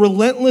going to be a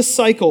relentless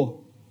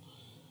cycle.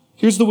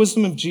 Here's the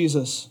wisdom of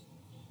Jesus.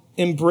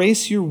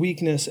 Embrace your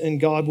weakness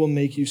and God will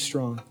make you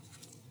strong.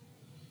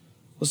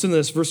 Listen to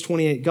this, verse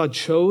 28. God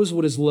chose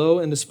what is low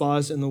and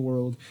despised in the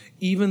world,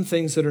 even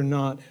things that are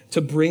not, to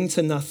bring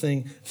to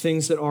nothing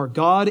things that are.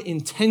 God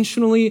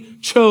intentionally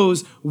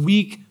chose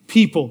weak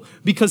people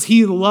because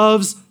he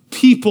loves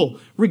people,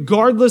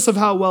 regardless of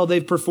how well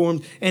they've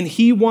performed, and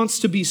he wants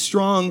to be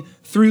strong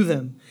through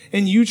them.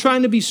 And you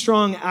trying to be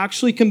strong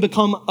actually can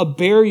become a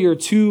barrier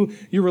to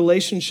your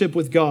relationship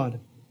with God.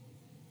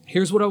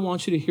 Here's what I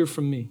want you to hear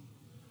from me.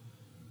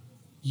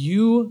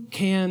 You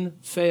can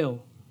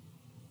fail.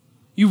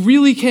 You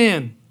really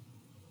can.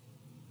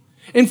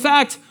 In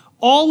fact,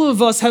 all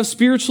of us have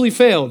spiritually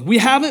failed. We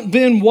haven't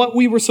been what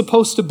we were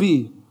supposed to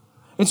be.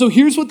 And so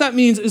here's what that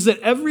means is that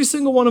every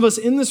single one of us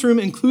in this room,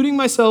 including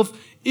myself,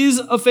 is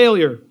a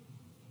failure.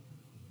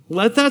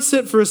 Let that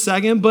sit for a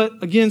second, but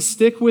again,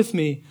 stick with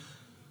me.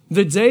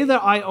 The day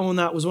that I owned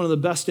that was one of the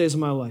best days of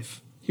my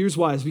life. Here's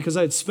why. It's because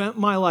I had spent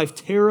my life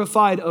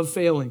terrified of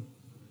failing.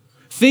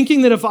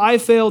 Thinking that if I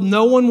failed,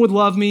 no one would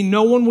love me,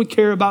 no one would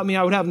care about me,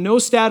 I would have no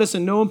status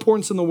and no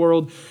importance in the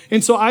world.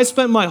 And so I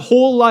spent my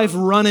whole life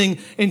running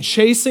and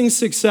chasing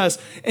success,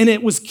 and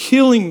it was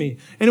killing me,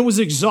 and it was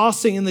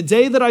exhausting. And the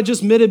day that I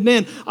just admitted,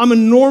 man, I'm a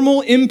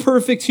normal,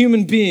 imperfect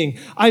human being.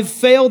 I've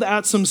failed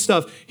at some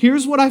stuff.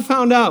 Here's what I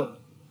found out,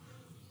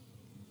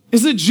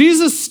 is that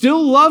Jesus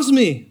still loves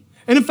me.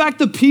 And in fact,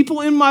 the people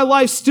in my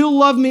life still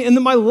love me, and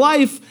that my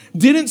life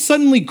didn't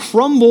suddenly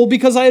crumble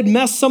because I had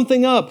messed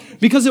something up,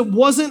 because it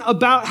wasn't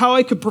about how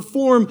I could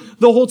perform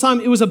the whole time.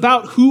 It was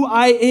about who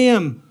I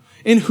am.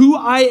 And who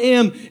I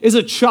am is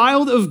a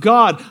child of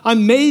God.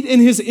 I'm made in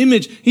his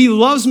image. He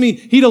loves me.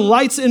 He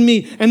delights in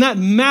me. And that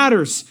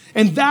matters.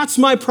 And that's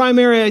my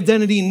primary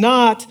identity,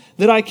 not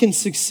that I can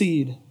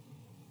succeed.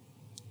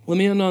 Let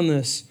me end on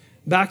this.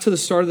 Back to the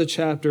start of the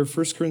chapter,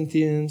 1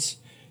 Corinthians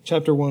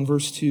chapter 1,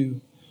 verse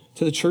 2.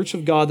 To the church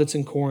of God that's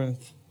in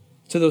Corinth,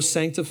 to those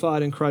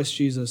sanctified in Christ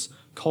Jesus,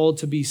 called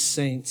to be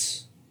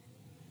saints.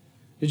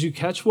 Did you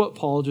catch what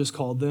Paul just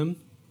called them?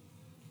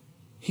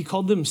 He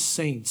called them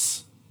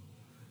saints.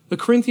 The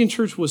Corinthian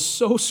church was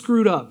so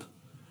screwed up.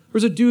 There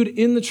was a dude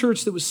in the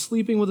church that was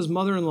sleeping with his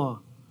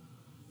mother-in-law.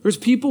 There's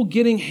people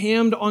getting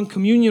hammed on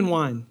communion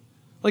wine.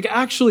 Like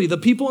actually, the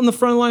people in the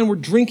front line were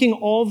drinking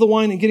all of the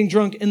wine and getting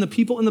drunk, and the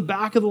people in the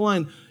back of the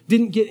line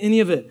didn't get any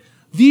of it.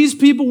 These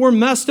people were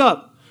messed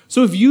up.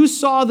 So if you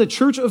saw the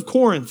church of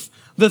Corinth,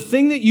 the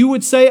thing that you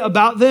would say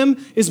about them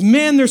is,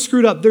 man, they're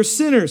screwed up. They're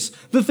sinners.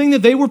 The thing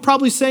that they were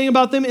probably saying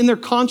about them in their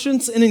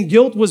conscience and in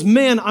guilt was,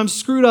 man, I'm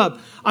screwed up.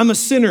 I'm a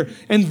sinner.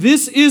 And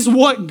this is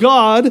what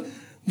God,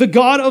 the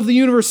God of the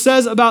universe,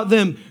 says about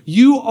them.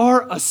 You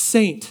are a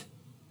saint.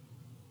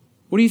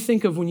 What do you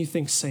think of when you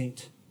think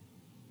saint?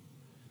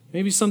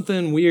 Maybe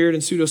something weird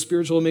and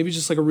pseudo-spiritual, maybe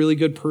just like a really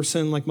good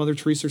person like Mother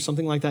Teresa or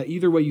something like that.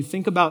 Either way, you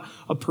think about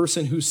a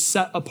person who's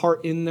set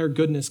apart in their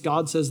goodness.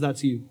 God says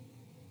that's you.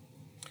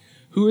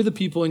 Who are the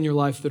people in your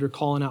life that are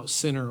calling out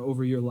sinner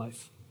over your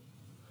life?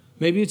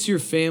 Maybe it's your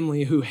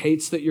family who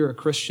hates that you're a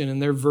Christian and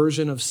their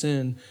version of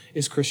sin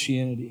is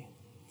Christianity.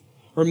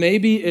 Or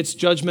maybe it's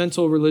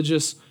judgmental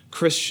religious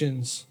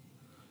Christians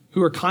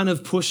who are kind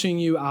of pushing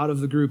you out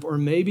of the group. Or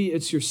maybe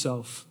it's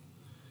yourself.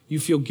 You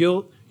feel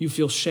guilt, you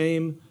feel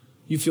shame,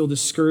 you feel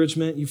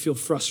discouragement, you feel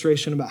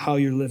frustration about how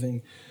you're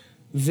living.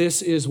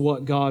 This is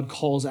what God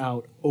calls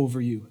out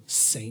over you,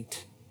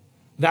 saint.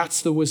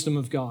 That's the wisdom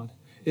of God,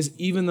 is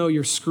even though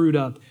you're screwed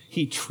up,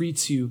 he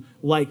treats you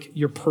like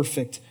you're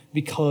perfect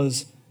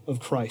because of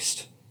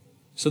Christ.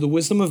 So the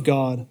wisdom of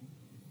God,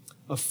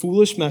 a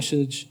foolish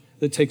message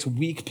that takes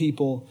weak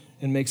people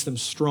and makes them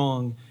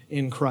strong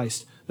in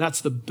Christ. That's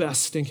the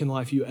best stinking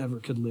life you ever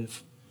could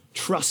live.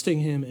 Trusting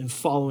him and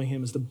following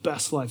him is the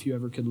best life you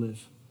ever could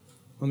live.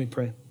 Let me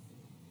pray.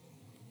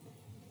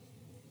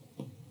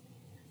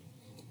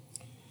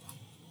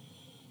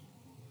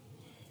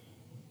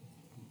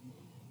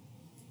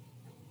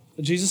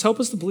 Jesus, help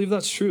us to believe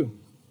that's true.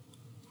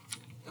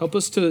 Help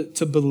us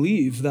to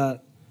believe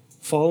that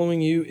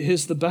following you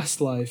is the best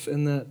life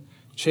and that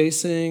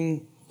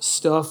chasing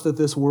stuff that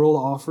this world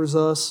offers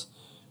us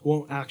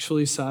won't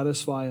actually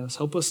satisfy us.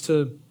 Help us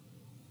to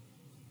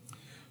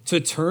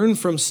turn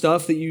from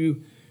stuff that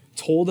you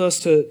told us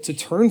to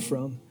turn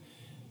from.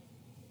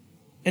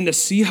 and to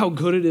see how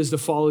good it is to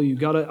follow you.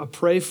 God, I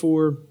pray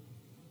for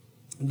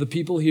the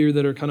people here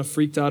that are kind of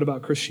freaked out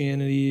about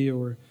Christianity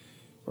or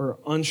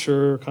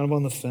unsure, kind of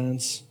on the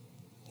fence.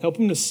 Help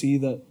them to see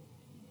that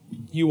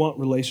you want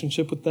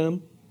relationship with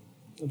them,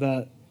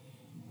 that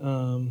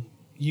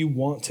you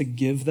want to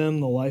give them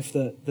the life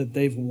that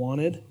they've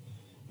wanted,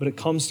 but it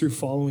comes through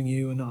following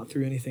you and not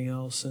through anything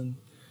else. And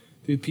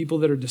through people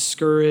that are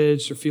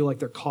discouraged or feel like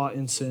they're caught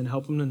in sin,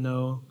 help them to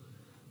know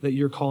that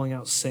you're calling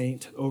out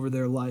saint over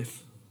their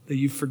life, that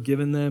you've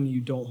forgiven them,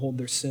 you don't hold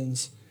their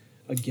sins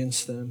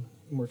against them.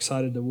 And we're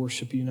excited to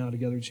worship you now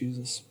together,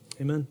 Jesus.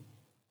 Amen.